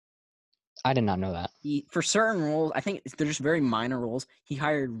 I did not know that. For certain roles, I think they're just very minor roles. He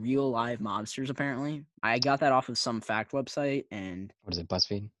hired real live mobsters, apparently. I got that off of some fact website. And what is it,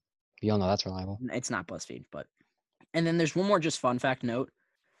 BuzzFeed? You all know that's reliable. It's not BuzzFeed, but... And then there's one more just fun fact note.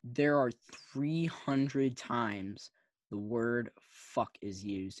 There are 300 times the word fuck is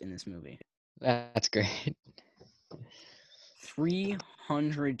used in this movie. That's great.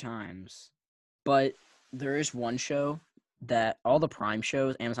 300 times. But there is one show that all the Prime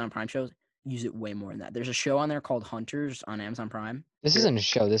shows, Amazon Prime shows, use it way more than that. There's a show on there called Hunters on Amazon Prime. This isn't a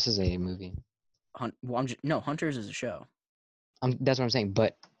show. This is a movie. Hunters is a show. That's what I'm saying.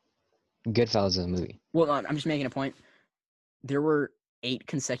 But Goodfellas is a movie. Well, I'm just making a point. There were 8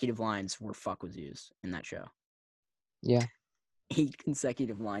 consecutive lines where fuck was used in that show. Yeah. 8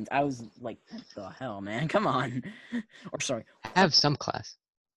 consecutive lines. I was like, what the hell, man? Come on. Or sorry. Have some class.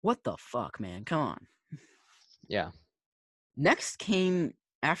 What the fuck, man? Come on. Yeah.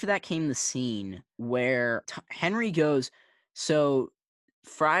 After that came the scene where Henry goes, so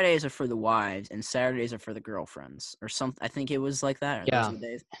Fridays are for the wives and Saturdays are for the girlfriends or something. I think it was like that. Yeah.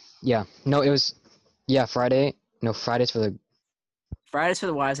 Yeah. No, it was, Friday. No, Fridays for the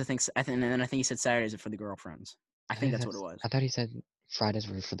wives, I think, and then I think he said Saturdays are for the girlfriends. I think that's what it was. I thought he said Fridays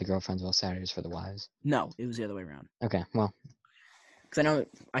were for the girlfriends while Saturdays for the wives. No, it was the other way around. Okay, well. Because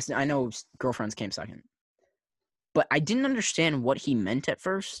I know girlfriends came second. But I didn't understand what he meant at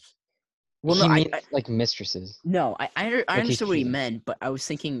first. Well, no, I like mistresses. No, I understood what he meant, but I was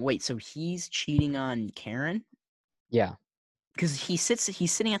thinking, wait, so he's cheating on Karen? Yeah. Because he's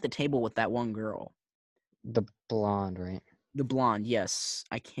sitting at the table with that one girl. The blonde, right? The blonde, yes.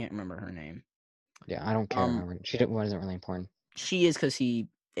 I can't remember her name. Yeah, I don't care. Wasn't really important. She is because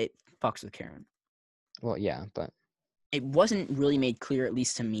it fucks with Karen. Well, yeah, but It wasn't really made clear, at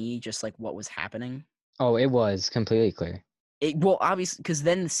least to me, just like what was happening. oh, it was completely clear. Well, obviously, because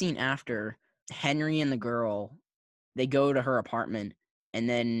then the scene after, Henry and the girl, they go to her apartment, and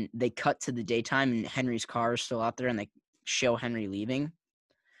then they cut to the daytime, and Henry's car is still out there, and they show Henry leaving.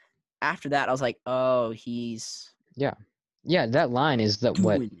 After that, I was like, oh, he's Yeah, yeah. That line is that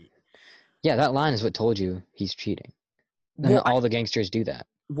what. doing it. Yeah, that line is what told you he's cheating, and Well, all the gangsters do that.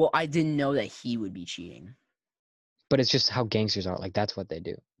 I didn't know that he would be cheating. But it's just how gangsters are. Like that's what they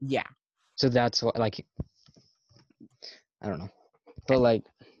do. Yeah. So that's what, like, I don't know, but like,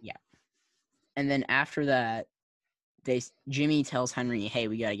 Yeah. And then after that, Jimmy tells Henry, "Hey,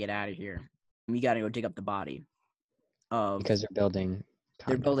 we gotta get out of here. We gotta go dig up the body of." because they're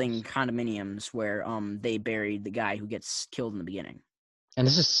building condominiums where they buried the guy who gets killed in the beginning. and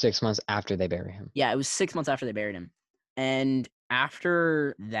this is 6 months after they bury him. Yeah, it was 6 months after they buried him. And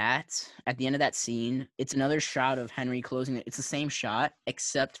after that, at the end of that scene, it's another shot of Henry closing it. It's the same shot,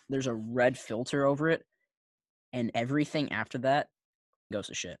 except there's a red filter over it, and everything after that goes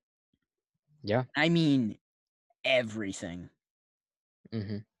to shit. Yeah. I mean, everything.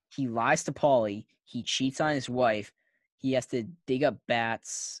 Mm-hmm. He lies to Paulie. He cheats on his wife. He has to dig up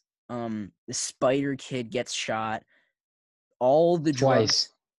bats. The spider kid gets shot. All the Twice.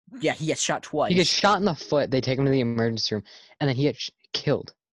 drugs. Yeah, he gets shot twice. He gets shot in the foot. They take him to the emergency room, and then he gets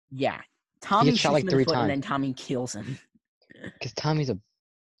killed. Yeah, Tommy gets shot shoots like him in the 3 foot, and times. then Tommy kills him. Because Tommy's a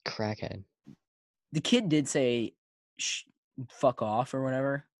crackhead. The kid did say, "Fuck off" or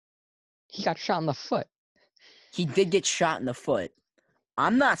whatever. He got shot in the foot. He did get shot in the foot.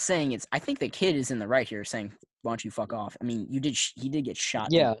 I'm not saying it's. I think the kid is in the right here, saying, "Why don't you fuck off?" I mean, he did get shot.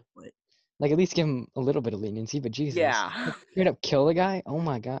 Yeah. In the foot. Like, at least give him a little bit of leniency, but Jesus. Yeah. Straight up kill the guy? Oh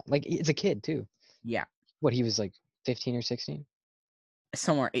my god. Like, it's a kid, too. Yeah. What, he was like 15 or 16?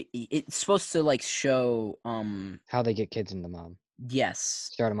 Somewhere. It's supposed to, like, show, how they get kids in the mob. Yes.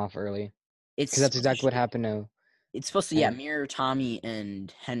 Start them off early. It's Because that's exactly what happened to... It's supposed to, mirror Tommy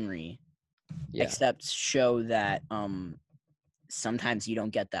and Henry. Yeah. Except show that, sometimes you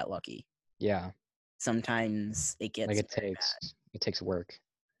don't get that lucky. Yeah. Sometimes it gets... Like, it takes work.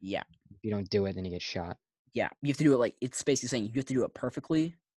 Yeah. If you don't do it, then you get shot. Yeah, you have to do it like, it's basically saying you have to do it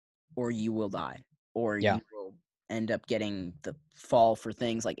perfectly or you will die. Or you will end up getting the fall for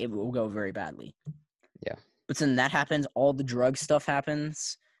things, like it will go very badly. Yeah. But then that happens, all the drug stuff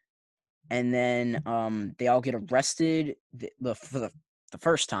happens, and then they all get arrested for the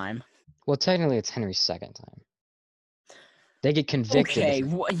first time. Well, technically it's Henry's second time. They get convicted.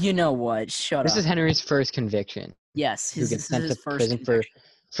 Okay, you know what? Shut up. This is Henry's first conviction. Yes, Who gets sent to prison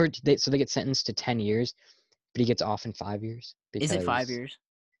so they get sentenced to 10 years, but he gets off in 5 years. Is it 5 years?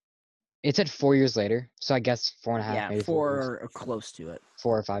 It said 4 years later, so I guess 4.5. Yeah, maybe 4 or close to it.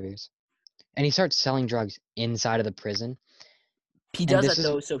 4 or 5 years. And he starts selling drugs inside of the prison. He does that,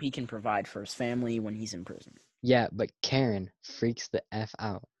 though, so he can provide for his family when he's in prison. Yeah, but Karen freaks the F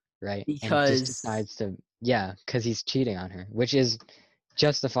out, right? Because... And just decides to... Yeah, because he's cheating on her, which is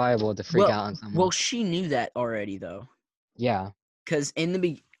justifiable to freak out on someone. Well, she knew that already, though. Yeah. Because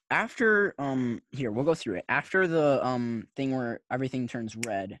after here, we'll go through it. After the thing where everything turns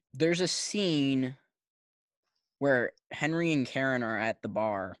red, there's a scene where Henry and Karen are at the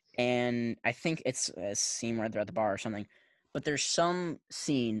bar, and I think it's a scene where they're at the bar or something. But there's some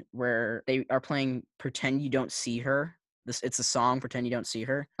scene where they are playing "Pretend You Don't See Her." It's a song, "Pretend You Don't See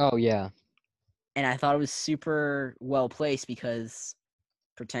Her." Oh yeah. And I thought it was super well placed because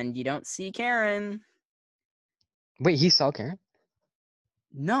pretend you don't see Karen. Wait, he saw Karen?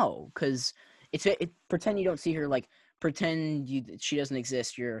 No, because pretend you don't see her. Like pretend she doesn't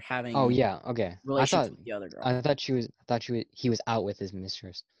exist. You're having. Oh yeah, okay. Relations with the other girl. I thought he was out with his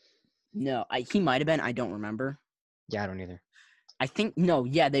mistress. No, he might have been. I don't remember. Yeah, I don't either. I think no.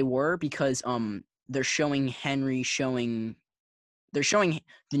 Yeah, they were because they're showing Henry They're showing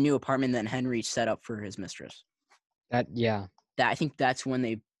the new apartment that Henry set up for his mistress. I think that's when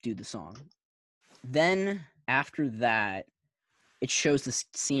they do the song. Then after that, it shows the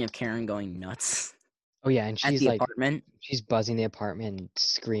scene of Karen going nuts. Oh yeah, and she's like apartment. She's buzzing the apartment and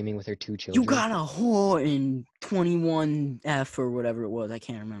screaming with her 2 children. You got a whore in 21F or whatever it was. I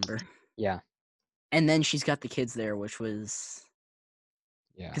can't remember. Yeah. And then she's got the kids there, which was...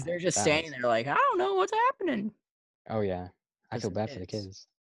 Yeah. Because they're just standing there like, I don't know what's happening. Oh yeah. I feel bad for the kids.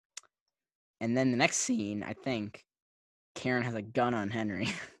 And then the next scene, I think, Karen has a gun on Henry.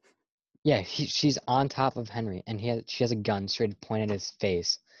 Yeah, she's on top of Henry, and she has a gun straight pointed at his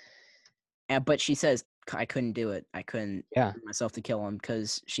face. But she says, I couldn't do it. I couldn't Yeah. bring myself to kill him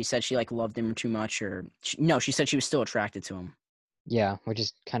because she said she like loved him too much, or no, she said she was still attracted to him. Yeah, which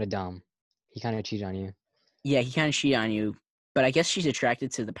is kind of dumb. He kind of cheated on you. Yeah, he kind of cheated on you, but I guess she's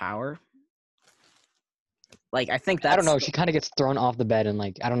attracted to the power. Like I think I don't that's know. She kind of gets thrown off the bed and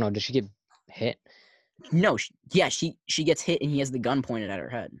like I don't know. Does she get hit? no, she gets hit and he has the gun pointed at her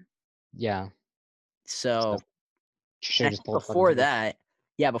head. Yeah. So So she should and I have just think pulled the fucking before trigger. that,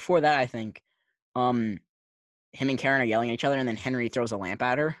 yeah, before that I think, um, him and Karen are yelling at each other, and then Henry throws a lamp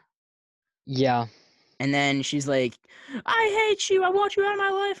at her. Yeah. And then she's like, I hate you. I want you out of my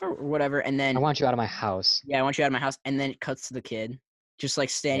life or whatever. And I then, want you out of my house. yeah, I want you out of my house. And then it cuts to the kid just like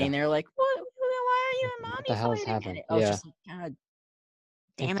Yeah. standing there like, what? Why are you and What the mommy hell has fighting? And happened? I was Yeah. just like, God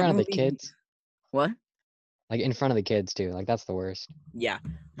In damn it, front of the movie. kids. What? Like in front of the kids too. Like that's the worst. Yeah.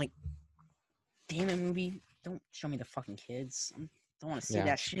 I'm like, damn it, movie. Don't show me the fucking kids. I don't want to see Yeah.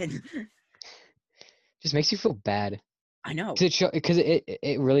 that shit. Just makes you feel bad. I know. Because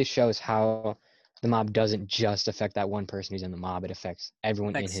it really shows how the mob doesn't just affect that one person who's in the mob. It affects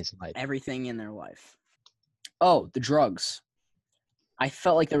everyone in Affects his life. everything in their life. Oh, the drugs. I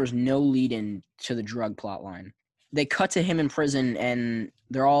felt like there was no lead in to the drug plot line. They cut to him in prison and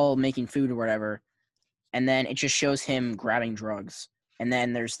they're all making food or whatever. And then it just shows him grabbing drugs. And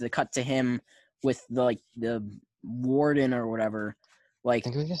then there's the cut to him with the warden or whatever, I like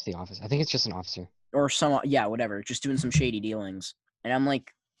think it was just the officer. I think it's just an officer. or some whatever, just doing some shady dealings. And I'm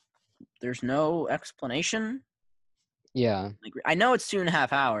like, there's no explanation. Yeah. Like I know it's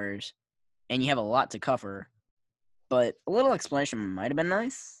 2.5 hours, and you have a lot to cover, but a little explanation might have been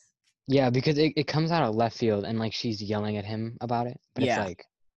nice. Yeah, because it comes out of left field and like she's yelling at him about it. But Yeah. it's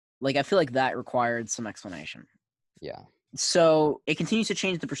Like I feel like that required some explanation. yeah. So it continues to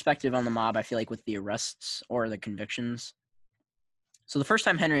change the perspective on the mob, I feel like, with the arrests or the convictions. So the first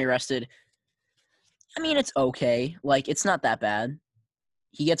time Henry arrested, I mean, it's okay. Like, it's not that bad.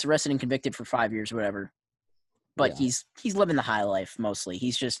 He gets arrested and convicted for 5 years or whatever. But Yeah. he's living the high life mostly.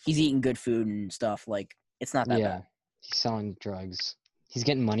 He's eating good food and stuff. Like, it's not that Yeah. bad. He's selling drugs. He's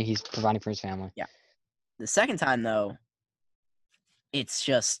getting money. He's providing for his family. Yeah. The second time, though, it's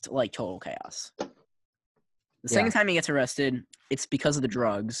just like total chaos. The second time he gets arrested, it's because of the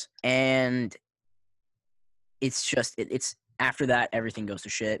drugs, and it's just it's after that everything goes to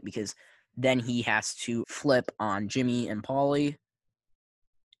shit because then he has to flip on Jimmy and Paulie,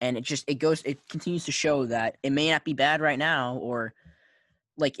 and it continues to show that it may not be bad right now, or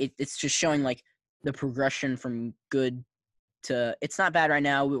like it's just showing like the progression from good to it's not bad right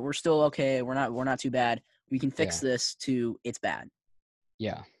now, we're still okay, we're not too bad, we can fix this, to it's bad.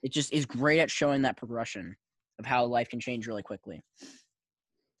 Yeah. It just is great at showing that progression of how life can change really quickly.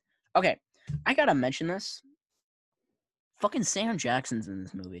 Okay, I gotta mention this. Fucking Sam Jackson's in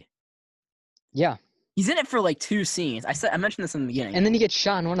this movie. Yeah. He's in it for like 2 scenes. I mentioned this in the beginning. And then he gets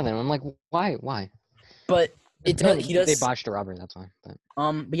shot in one of them. I'm like, why? But he does. They botched a robbery. That's why.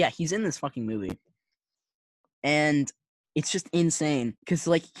 But yeah, he's in this fucking movie, and it's just insane because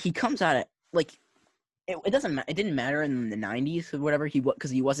like he comes out at like it doesn't it didn't matter in the 90s or whatever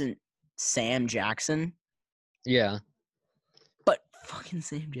because he wasn't Sam Jackson. Yeah. But fucking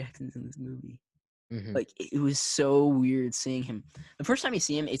Sam Jackson's in this movie. Mm-hmm. Like it was so weird seeing him. The first time you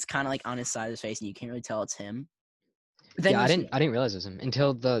see him, it's kind of like on his side of his face, and you can't really tell it's him. But then I didn't realize it was him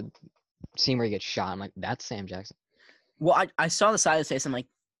until the scene where he gets shot. I'm like, that's Sam Jackson. Well, I saw the side of his face. I'm like,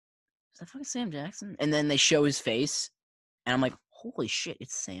 is that fucking Sam Jackson? And then they show his face, and I'm like, holy shit,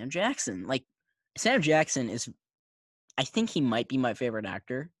 it's Sam Jackson. Like, Sam Jackson is, I think he might be my favorite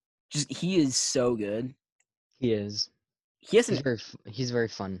actor. Just he is so good. He is. He hasn't. He's very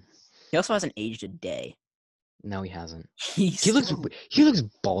fun. He also hasn't aged a day. No, he hasn't. He looks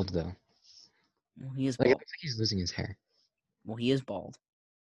bald though. Well, he is like bald. it looks like he's losing his hair. Well, he is bald.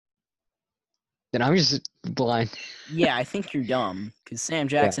 Then I'm just blind. Yeah, I think you're dumb because Sam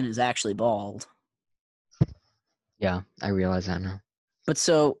Jackson is actually bald. Yeah, I realize that now. But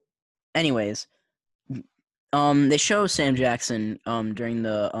so, anyways, they show Sam Jackson during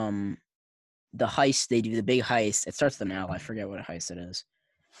the heist. They do the big heist. It starts with an L. I forget what heist it is.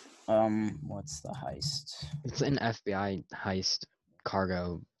 What's the heist? It's an FBI heist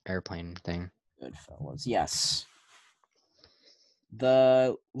cargo airplane thing. Goodfellas. Yes.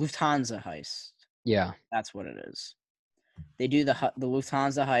 The Lufthansa heist. Yeah. That's what it is. They do the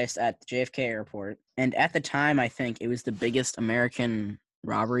Lufthansa heist at the JFK airport. And at the time, I think it was the biggest American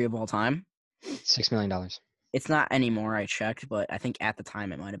robbery of all time. $6 million. It's not anymore, I checked, but I think at the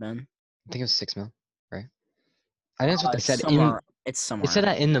time it might have been. I think it was 6 mil, right? I think that's what they said. It's somewhere. It said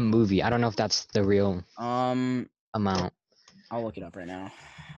that in the movie. I don't know if that's the real amount. I'll look it up right now.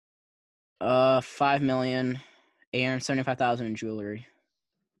 $5,875,000 in jewelry.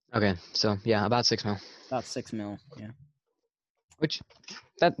 Okay, so yeah, about 6 mil. About $6 million. Yeah. Which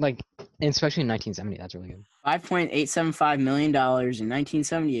that like, especially in 1970, that's really good. $5.875 million in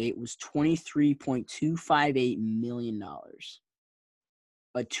 1978 was $23.258 million.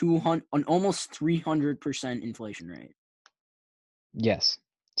 An almost 300% inflation rate. Yes.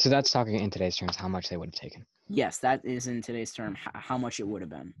 So that's talking in today's terms, how much they would have taken. Yes, that is in today's term how much it would have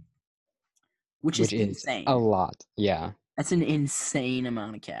been, which is insane. A lot. Yeah. That's an insane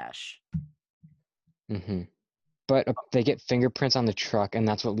amount of cash. Mm-hmm. But they get fingerprints on the truck, and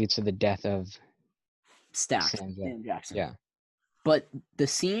that's what leads to the death of Sam Jackson. Yeah. But the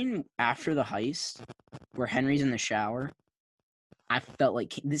scene after the heist, where Henry's in the shower, I felt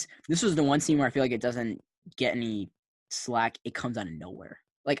like this was the one scene where I feel like it doesn't get any slack. It comes out of nowhere.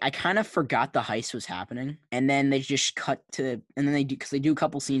 Like, I kind of forgot the heist was happening, and then they just cut to, and then they do a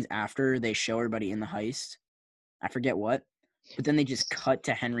couple scenes after they show everybody in the heist. I forget what, but then they just cut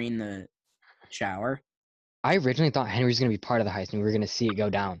to Henry in the shower. I originally thought Henry was going to be part of the heist, and we were going to see it go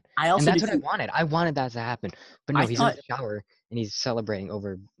down. And that's what I wanted. I wanted that to happen. But no, he's in the shower, and he's celebrating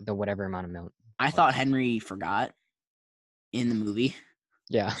over the whatever amount of milk. I thought Henry forgot in the movie.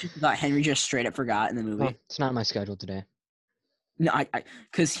 Yeah. I thought Henry just straight up forgot in the movie. Well, it's not on my schedule today. No,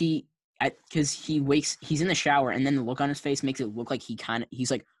 because he's in the shower, and then the look on his face makes it look like he's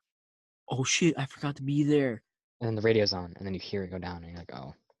like, oh shit, I forgot to be there. And then the radio's on, and then you hear it go down, and you're like,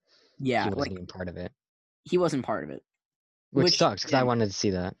 oh. Yeah. He wasn't even part of it. He wasn't part of it. Which sucks, because I wanted to see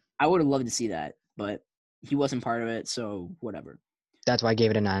that. I would have loved to see that, but he wasn't part of it, so whatever. That's why I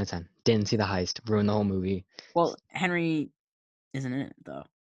gave it a 9 out of 10. Didn't see the heist. Ruined the whole movie. Well, Henry isn't in it, though.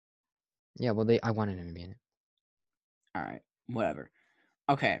 Yeah, well, I wanted him to be in it. All right. Whatever.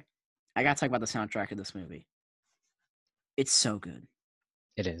 Okay. I gotta talk about the soundtrack of this movie. It's so good.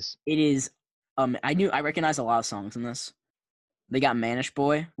 It is. It is. I recognize a lot of songs in this. They got Manish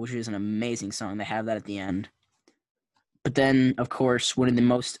Boy, which is an amazing song. They have that at the end. But then, of course, one of the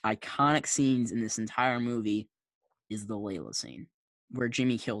most iconic scenes in this entire movie is the Layla scene, where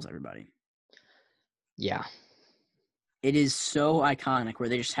Jimmy kills everybody. Yeah. It is so iconic, where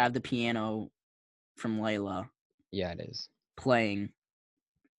they just have the piano from Layla. Yeah, it is. Playing.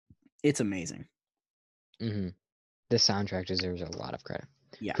 It's amazing. Mm-hmm. This soundtrack deserves a lot of credit.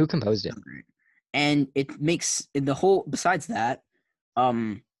 Yeah. Who composed it? And it makes the whole, besides that,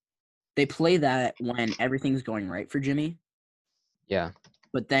 they play that when everything's going right for Jimmy. Yeah.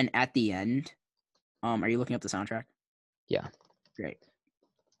 But then at the end, are you looking up the soundtrack? Yeah. Great.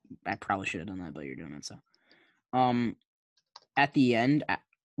 I probably should have done that, but you're doing it, so. At the end,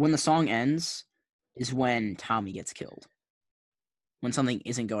 when the song ends, is when Tommy gets killed. When something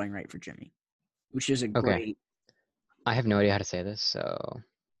isn't going right for Jimmy, which is a great. I have no idea how to say this, so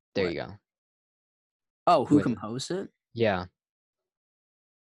there you go. Oh, who composed it? Yeah.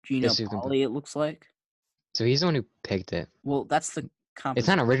 Gino Paulli, it looks like. So he's the one who picked it. Well, that's the composition. It's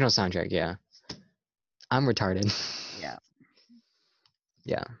not an original soundtrack, yeah. I'm retarded. Yeah.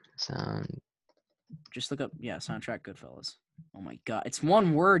 Yeah. Sound. Just look up, soundtrack Goodfellas. Oh my god, it's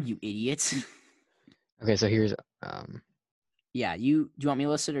one word, you idiots. Okay, so here's Yeah, do you want me to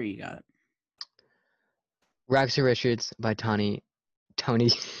list it or you got it? Rags to Richards by Tony.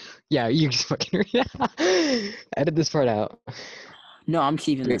 Yeah, you just fucking edit this part out. No, I'm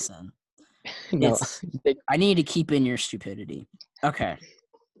keeping this in. No, I need to keep in your stupidity. Okay.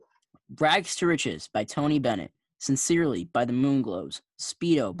 Rags to Riches by Tony Bennett. Sincerely by the Moonglows.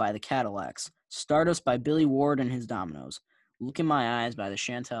 Speedo by the Cadillacs. Stardust by Billy Ward and his Dominoes. Look in My Eyes by the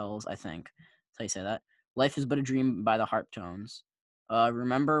Chantels, I think. That's how you say that. Life is But a Dream by the Harptones.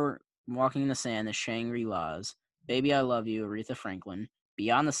 Remember Walking in the Sand, the Shangri-Las. Baby I Love You, Aretha Franklin.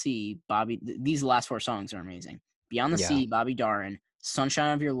 Beyond the Sea, Bobby. These last 4 songs are amazing. Beyond the Sea, Bobby Darin.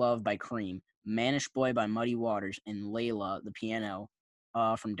 Sunshine of Your Love by Cream. Manish Boy by Muddy Waters. And Layla, the piano,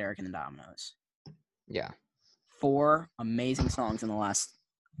 from Derek and the Dominoes. Yeah. 4 amazing songs in the last.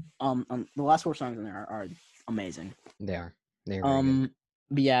 The last 4 songs in there are amazing. They are. They're very good.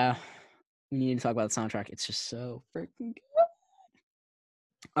 But yeah, we need to talk about the soundtrack. It's just so freaking good.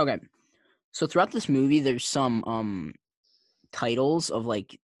 Okay, so throughout this movie, there's some titles of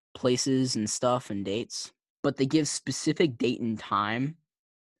like places and stuff and dates, but they give specific date and time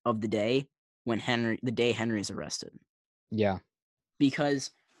of the day when the day Henry is arrested. Yeah.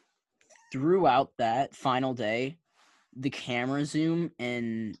 Because throughout that final day, the camera zoom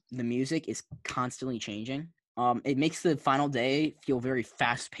and the music is constantly changing. It makes the final day feel very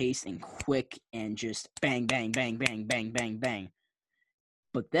fast-paced and quick and just bang, bang, bang, bang, bang, bang, bang.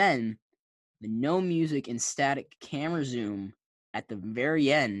 But then the no music and static camera zoom at the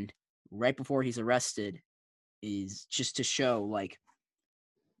very end right before he's arrested is just to show like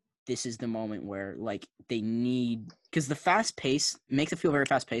this is the moment where like they need, because the fast pace makes it feel very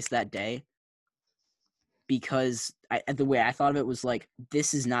fast paced that day, because the way I thought of it was like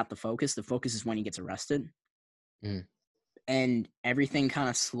this is not the focus. The focus is when he gets arrested. Mm. And everything kind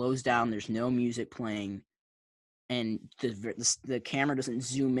of slows down. There's no music playing, and the camera doesn't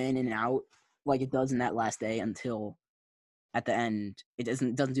zoom in and out like it does in that last day until at the end. It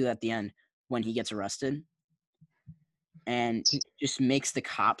doesn't do that at the end when he gets arrested, and See, it just makes the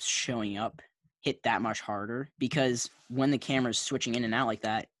cops showing up hit that much harder, because when the camera's switching in and out like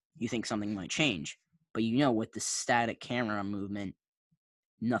that, you think something might change, but with the static camera movement,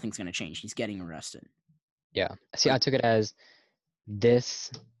 nothing's going to change. He's getting arrested. yeah. See, I took it as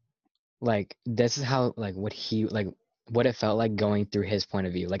this, like, this is how, like, what it felt like going through his point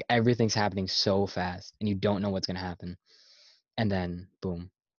of view. Like, everything's happening so fast, and you don't know what's gonna happen. And then, boom,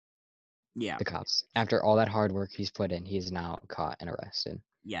 Yeah. the cops. After all that hard work he's put in, he's now caught and arrested.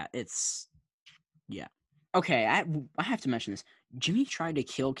 Yeah, yeah. Okay, I have to mention this. Jimmy tried to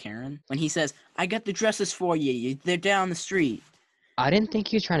kill Karen when he says, "I got the dresses for you. They're down the street." I didn't think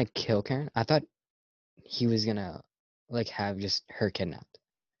he was trying to kill Karen. I thought he was gonna, like, have just her kidnapped.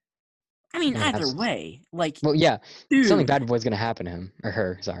 I mean, And either way, like, well, yeah, something dude, bad was gonna happen to him or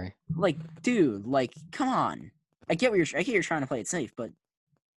her. Sorry. dude, come on. I get you're trying to play it safe, but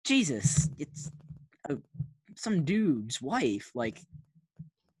Jesus, it's some dude's wife. Like,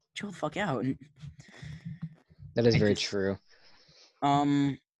 chill the fuck out. And That is very true.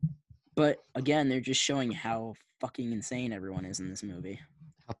 But again, they're just showing how fucking insane everyone is in this movie.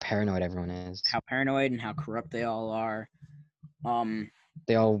 How paranoid everyone is. How paranoid and how corrupt they all are.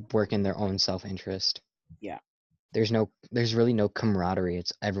 They all work in their own self-interest. Yeah. There's really no camaraderie.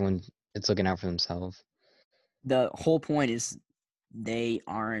 It's everyone. It's looking out for themselves. The whole point is they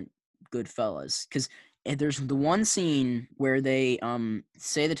aren't good fellas, because there's the one scene where they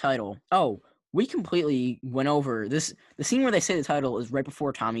say the title. Oh, we completely went over this. The scene where they say the title is right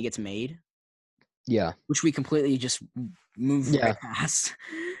before Tommy gets made. Yeah. Which we completely just moved right past.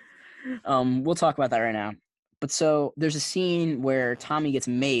 We'll talk about that right now. But so there's a scene where Tommy gets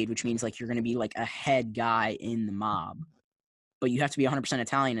made, which means like you're going to be like a head guy in the mob. But you have to be 100%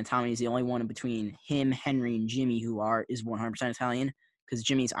 Italian, and Tommy is the only one in between him, Henry, and Jimmy who is 100% Italian, because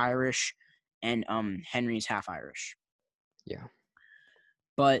Jimmy's Irish and Henry's half Irish. Yeah.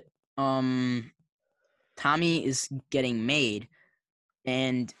 But Tommy is getting made,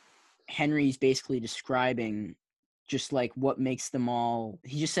 and Henry's basically describing just like what makes them all.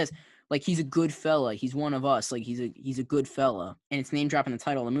 He just says like he's a good fella, he's one of us, like he's a good fella, and it's name dropping the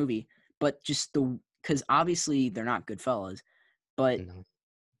title of the movie. But just because obviously they're not good fellas, but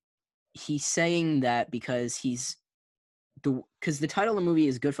he's saying that because because the title of the movie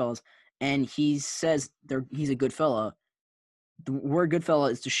is Goodfellas, and he says he's a good fella. The word good fella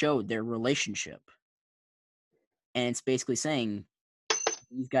is to show their relationship, and it's basically saying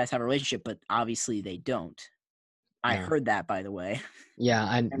these guys have a relationship, but obviously they don't. I heard that, by the way. Yeah,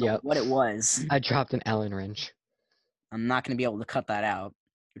 I don't know what it was. I dropped an Allen wrench. I'm not going to be able to cut that out,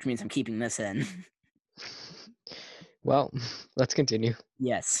 which means I'm keeping this in. Well, let's continue.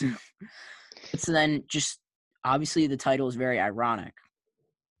 Yes. So then, just obviously, the title is very ironic,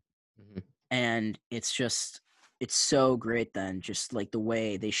 and it's so great. Then, just like the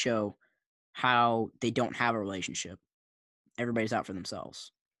way they show how they don't have a relationship, everybody's out for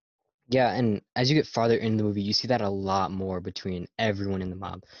themselves. Yeah, and as you get farther in the movie, you see that a lot more between everyone in the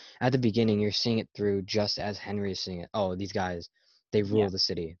mob. At the beginning, you're seeing it through just as Henry is seeing it. Oh, these guys, they rule the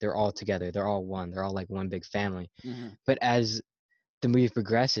city. They're all together. They're all one. They're all like one big family. Mm-hmm. But as the movie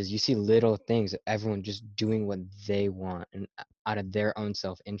progresses, you see little things of everyone just doing what they want and out of their own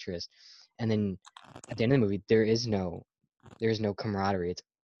self-interest. And then at the end of the movie, there is no camaraderie. It's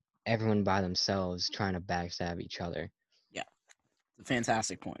everyone by themselves trying to backstab each other. Yeah, it's a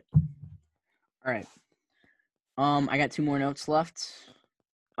fantastic point. All right. I got 2 more notes left.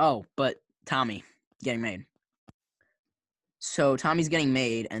 Oh, but Tommy getting made. So Tommy's getting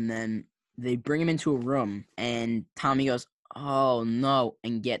made, and then they bring him into a room, and Tommy goes, "Oh no,"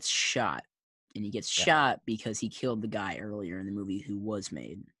 and gets shot. And he gets shot because he killed the guy earlier in the movie who was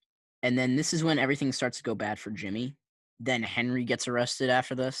made. And then this is when everything starts to go bad for Jimmy. Then Henry gets arrested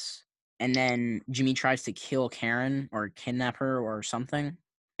after this. And then Jimmy tries to kill Karen or kidnap her or something.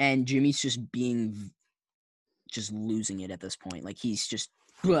 And Jimmy's just losing it at this point. Like he's just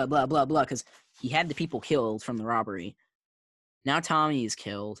blah, blah, blah, blah, because he had the people killed from the robbery. Now Tommy is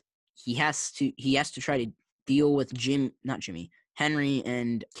killed. He has to try to deal with Henry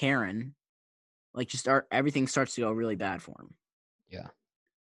and Karen. Like everything starts to go really bad for him. Yeah.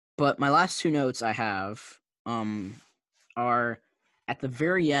 But my last two notes I have are at the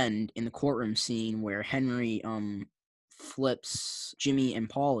very end in the courtroom scene where Henry flips Jimmy and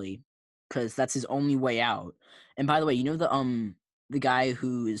Paulie because that's his only way out. And by the way, you know the guy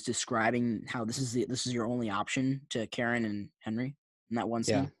who is describing how this is your only option to Karen and Henry in that one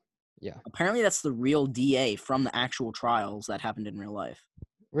Yeah. scene? Yeah. Apparently that's the real DA from the actual trials that happened in real life.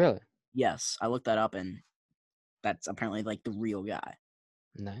 Really? Yes, I looked that up and that's apparently like the real guy.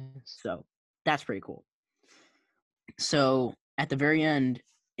 Nice. So that's pretty cool. So at the very end,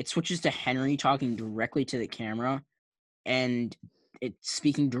 it switches to Henry talking directly to the camera and it's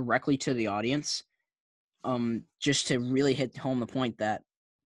speaking directly to the audience. Just to really hit home the point that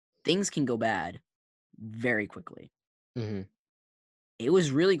things can go bad very quickly. Mm-hmm. It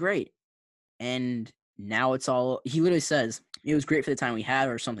was really great. And now it's all he literally says, it was great for the time we had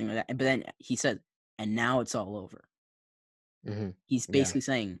or something like that. But then he said, and now it's all over. Mm-hmm. He's Yeah. basically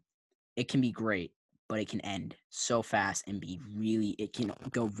saying it can be great, but it can end so fast and it can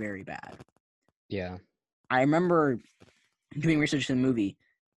go very bad. Yeah. I remember doing research in the movie.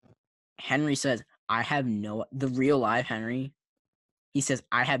 Henry says, the real live Henry, he says,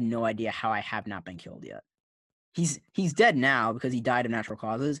 I have no idea how I have not been killed yet. He's dead now because he died of natural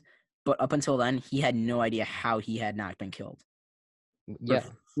causes, but up until then, he had no idea how he had not been killed. Yeah.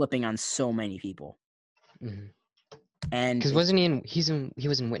 For flipping on so many people. Mm-hmm. And Because wasn't he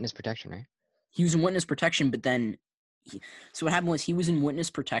was in witness protection, right? he was in witness protection, but then so what happened was he was in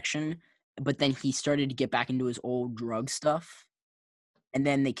witness protection, but then he started to get back into his old drug stuff. And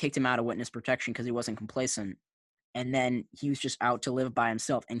then they kicked him out of witness protection because he wasn't complacent. And then he was just out to live by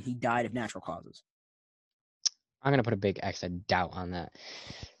himself and he died of natural causes. I'm gonna put a big X of doubt on that.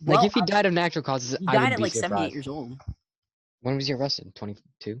 Well, Like if he died of natural causes, he I died would at be like 78 surprised. years old. When was he arrested?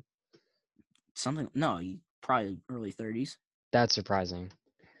 22? Probably early 30s. That's surprising.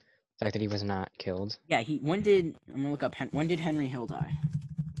 The fact that he was not killed. Yeah, I'm gonna look up, when did Henry Hill die?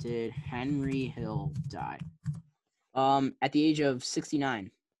 Did Henry Hill die? At the age of 69.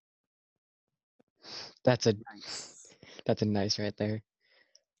 That's a nice right there.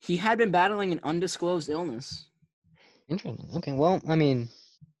 He had been battling an undisclosed illness. Interesting. Okay, well, I mean,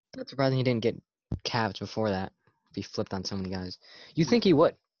 that's surprising he didn't get capped before that. If he flipped on so many guys. You think he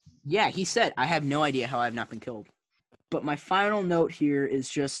would? Yeah, he said, I have no idea how I've not been killed. But my final note here is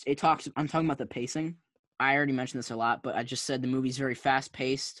just, I'm talking about the pacing. I already mentioned this a lot, but I just said the movie's very fast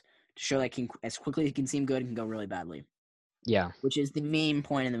paced to show that as quickly as it can seem good, it can go really badly. Yeah. Which is the main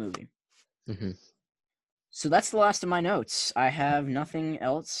point in the movie. Mm-hmm. So that's the last of my notes. I have nothing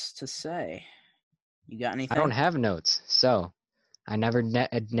else to say. You got anything? I don't have notes, so I never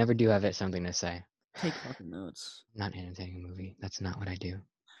do have something to say. Take fucking notes. Not annotating a movie. That's not what I do.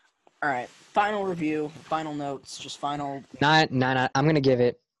 All right, final review, final notes, just final. I'm gonna give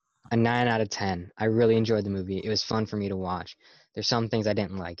it a 9 out of 10. I really enjoyed the movie. It was fun for me to watch. There's some things I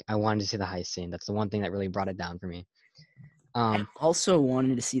didn't like. I wanted to see the heist scene. That's the one thing that really brought it down for me. I also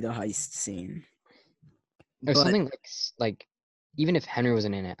wanted to see the heist scene. There's something like even if Henry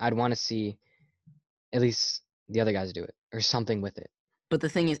wasn't in it, I'd want to see at least the other guys do it or something with it. But the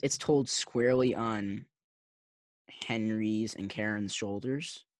thing is, it's told squarely on Henry's and Karen's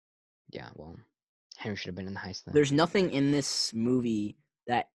shoulders. Yeah, well, Henry should have been in the heist then. There's nothing in this movie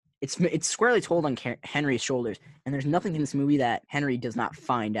that it's squarely told on Henry's shoulders, and there's nothing in this movie that Henry does not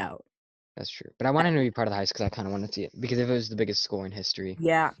find out. That's true. But I wanted him to be part of the heist because I kind of wanted to see it. Because if it was the biggest score in history.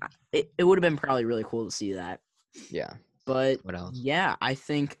 Yeah, it would have been probably really cool to see that. Yeah. But what else? Yeah, I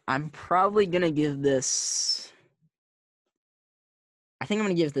think I'm probably going to give this... I think I'm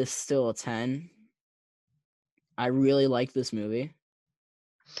going to give this still a 10. I really like this movie.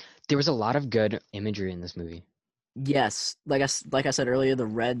 There was a lot of good imagery in this movie. Yes. Like I said earlier, the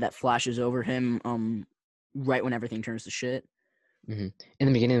red that flashes over him right when everything turns to shit. Mm-hmm. In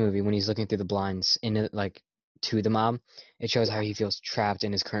the beginning of the movie, when he's looking through the blinds to the mob, it shows how he feels trapped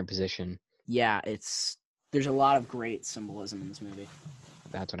in his current position. Yeah, there's a lot of great symbolism in this movie.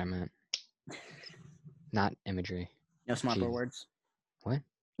 That's what I meant. Not imagery. No smart boy words. What?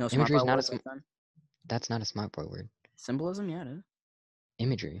 No smart boy words. That's not a smart boy word. Symbolism, yeah, it is.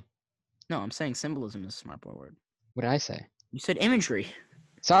 Imagery. No, I'm saying symbolism is a smart boy word. What did I say? You said imagery.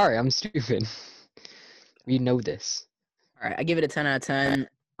 Sorry, I'm stupid. We know this. All right, I give it a 10 out of 10.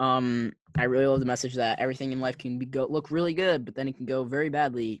 I really love the message that everything in life can look really good, but then it can go very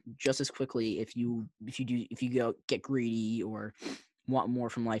badly just as quickly if you get greedy or want more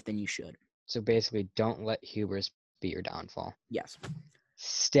from life than you should. So basically, don't let hubris be your downfall. Yes.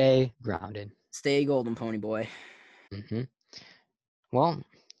 Stay grounded. Stay golden, pony boy. Mm-hmm. Well,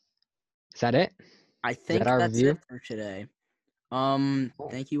 is that it? I think that's it for today.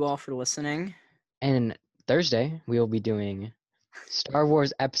 Thank you all for listening. And Thursday we will be doing Star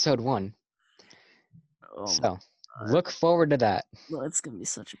Wars Episode 1. Oh, So look forward to that. well, it's gonna be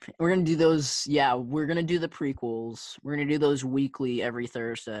such a pain. We're gonna do those. Yeah, we're gonna do the prequels. We're gonna do those weekly every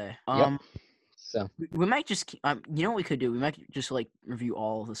Thursday. Yep. So We might just. You know what we could do? We might just like review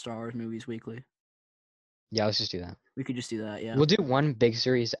all of the Star Wars movies weekly. yeah, let's just do that. We could just do that. Yeah. We'll do one big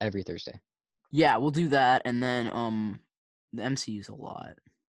series every Thursday. Yeah, we'll do that, and then the MCU's a lot.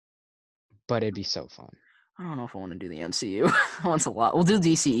 But it'd be so fun. I don't know if I want to do the MCU. That one's a lot. We'll do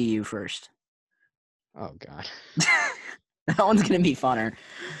DCEU first. Oh god. That one's gonna be funner.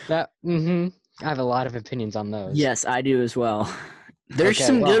 I have a lot of opinions on those. Yes, I do as well. There's Okay,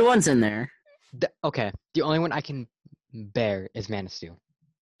 some well- good ones in there. Okay. The only one I can bear is Man of Steel.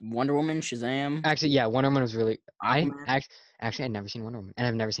 Wonder Woman, Shazam. Actually, yeah, Wonder Woman was really. Aquaman. Actually, I've never seen Wonder Woman, and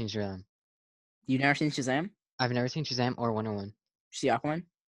I've never seen Shazam. You've never seen Shazam? I've never seen Shazam or Wonder Woman. See Aquaman?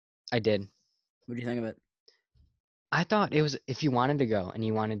 I did. What do you think of it? I thought it was if you wanted to go and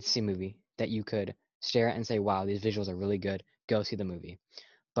you wanted to see a movie that you could stare at and say, "Wow, these visuals are really good." Go see the movie.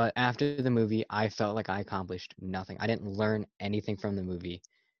 But after the movie, I felt like I accomplished nothing. I didn't learn anything from the movie.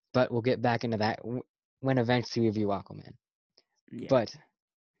 But we'll get back into that when eventually we review Aquaman. Yeah. But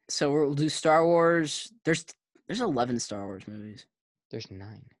So we'll do Star Wars. There's 11 Star Wars movies. there's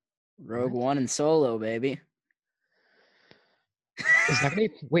 9. Rogue What? One and Solo, baby. Is that gonna be,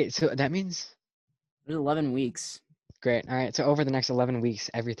 wait? So that means There's 11 weeks. great. All right. So over the next 11 weeks,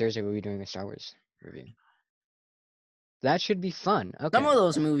 every Thursday we'll be doing a Star Wars review. That should be fun. Okay. Some of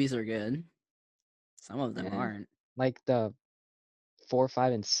those movies are good. Some of them Yeah. aren't. Like the 4,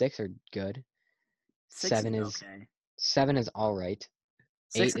 5, and 6 are good. 6 7 is is okay. 7 is all right.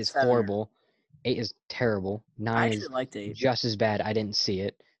 6 8 and is 7 are- horrible. 8 is terrible. I 9 actually is liked 8. just as bad. I didn't see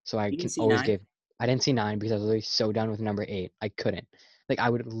it, so I You didn't can see always 9? give. I didn't see 9 because I was literally so done with number 8. I couldn't. Like I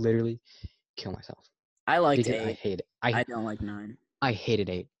would literally kill myself I liked because 8. I hate it. I don't like 9. I hated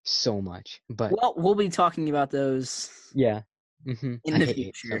 8 so much. But Well, we'll be talking about those. yeah. In I the hate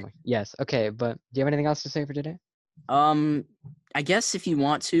 8 so future. much. Yes. Okay. But do you have anything else to say for today? I guess if you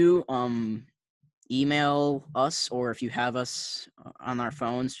want to, email us, or if you have us on our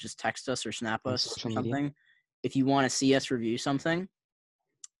phones, just text us or snap On us or social media? something. If you want to see us review something,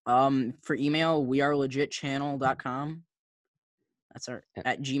 for email, wearelegitchannel.com. That's our Yeah.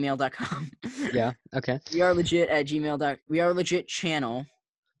 at gmail.com. Yeah. Okay. We are legit at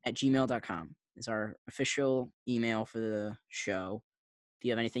gmail.com is our official email for the show. If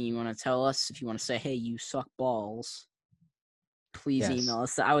you have anything you want to tell us, if you want to say, hey, you suck balls, please Yes. email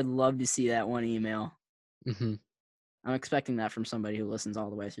us. I would love to see that one email. Mm-hmm. I'm expecting that from somebody who listens all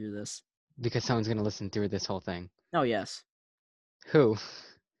the way through this. Because someone's gonna listen through this whole thing. Oh, yes. Who?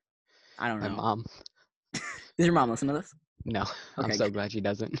 I don't My know. mom. Does your mom listen to this? No. I'm Okay, so good. glad she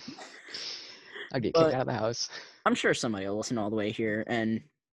doesn't. I'd get But- kicked out of the house. I'm sure somebody will listen all the way here. And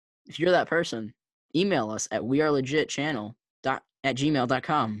if you're that person, email us at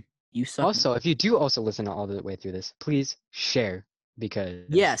wearelegitchannel@gmail.com. You suck. Also, if you do also listen all the way through this, please share because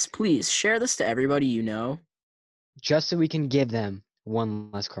Yes, please share this to everybody you know. just so we can give them one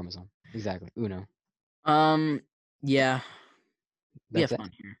less chromosome. Exactly. Uno. Yeah, we have That's it.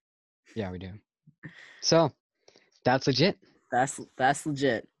 fun here. Yeah, we do. So that's legit. That's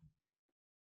legit.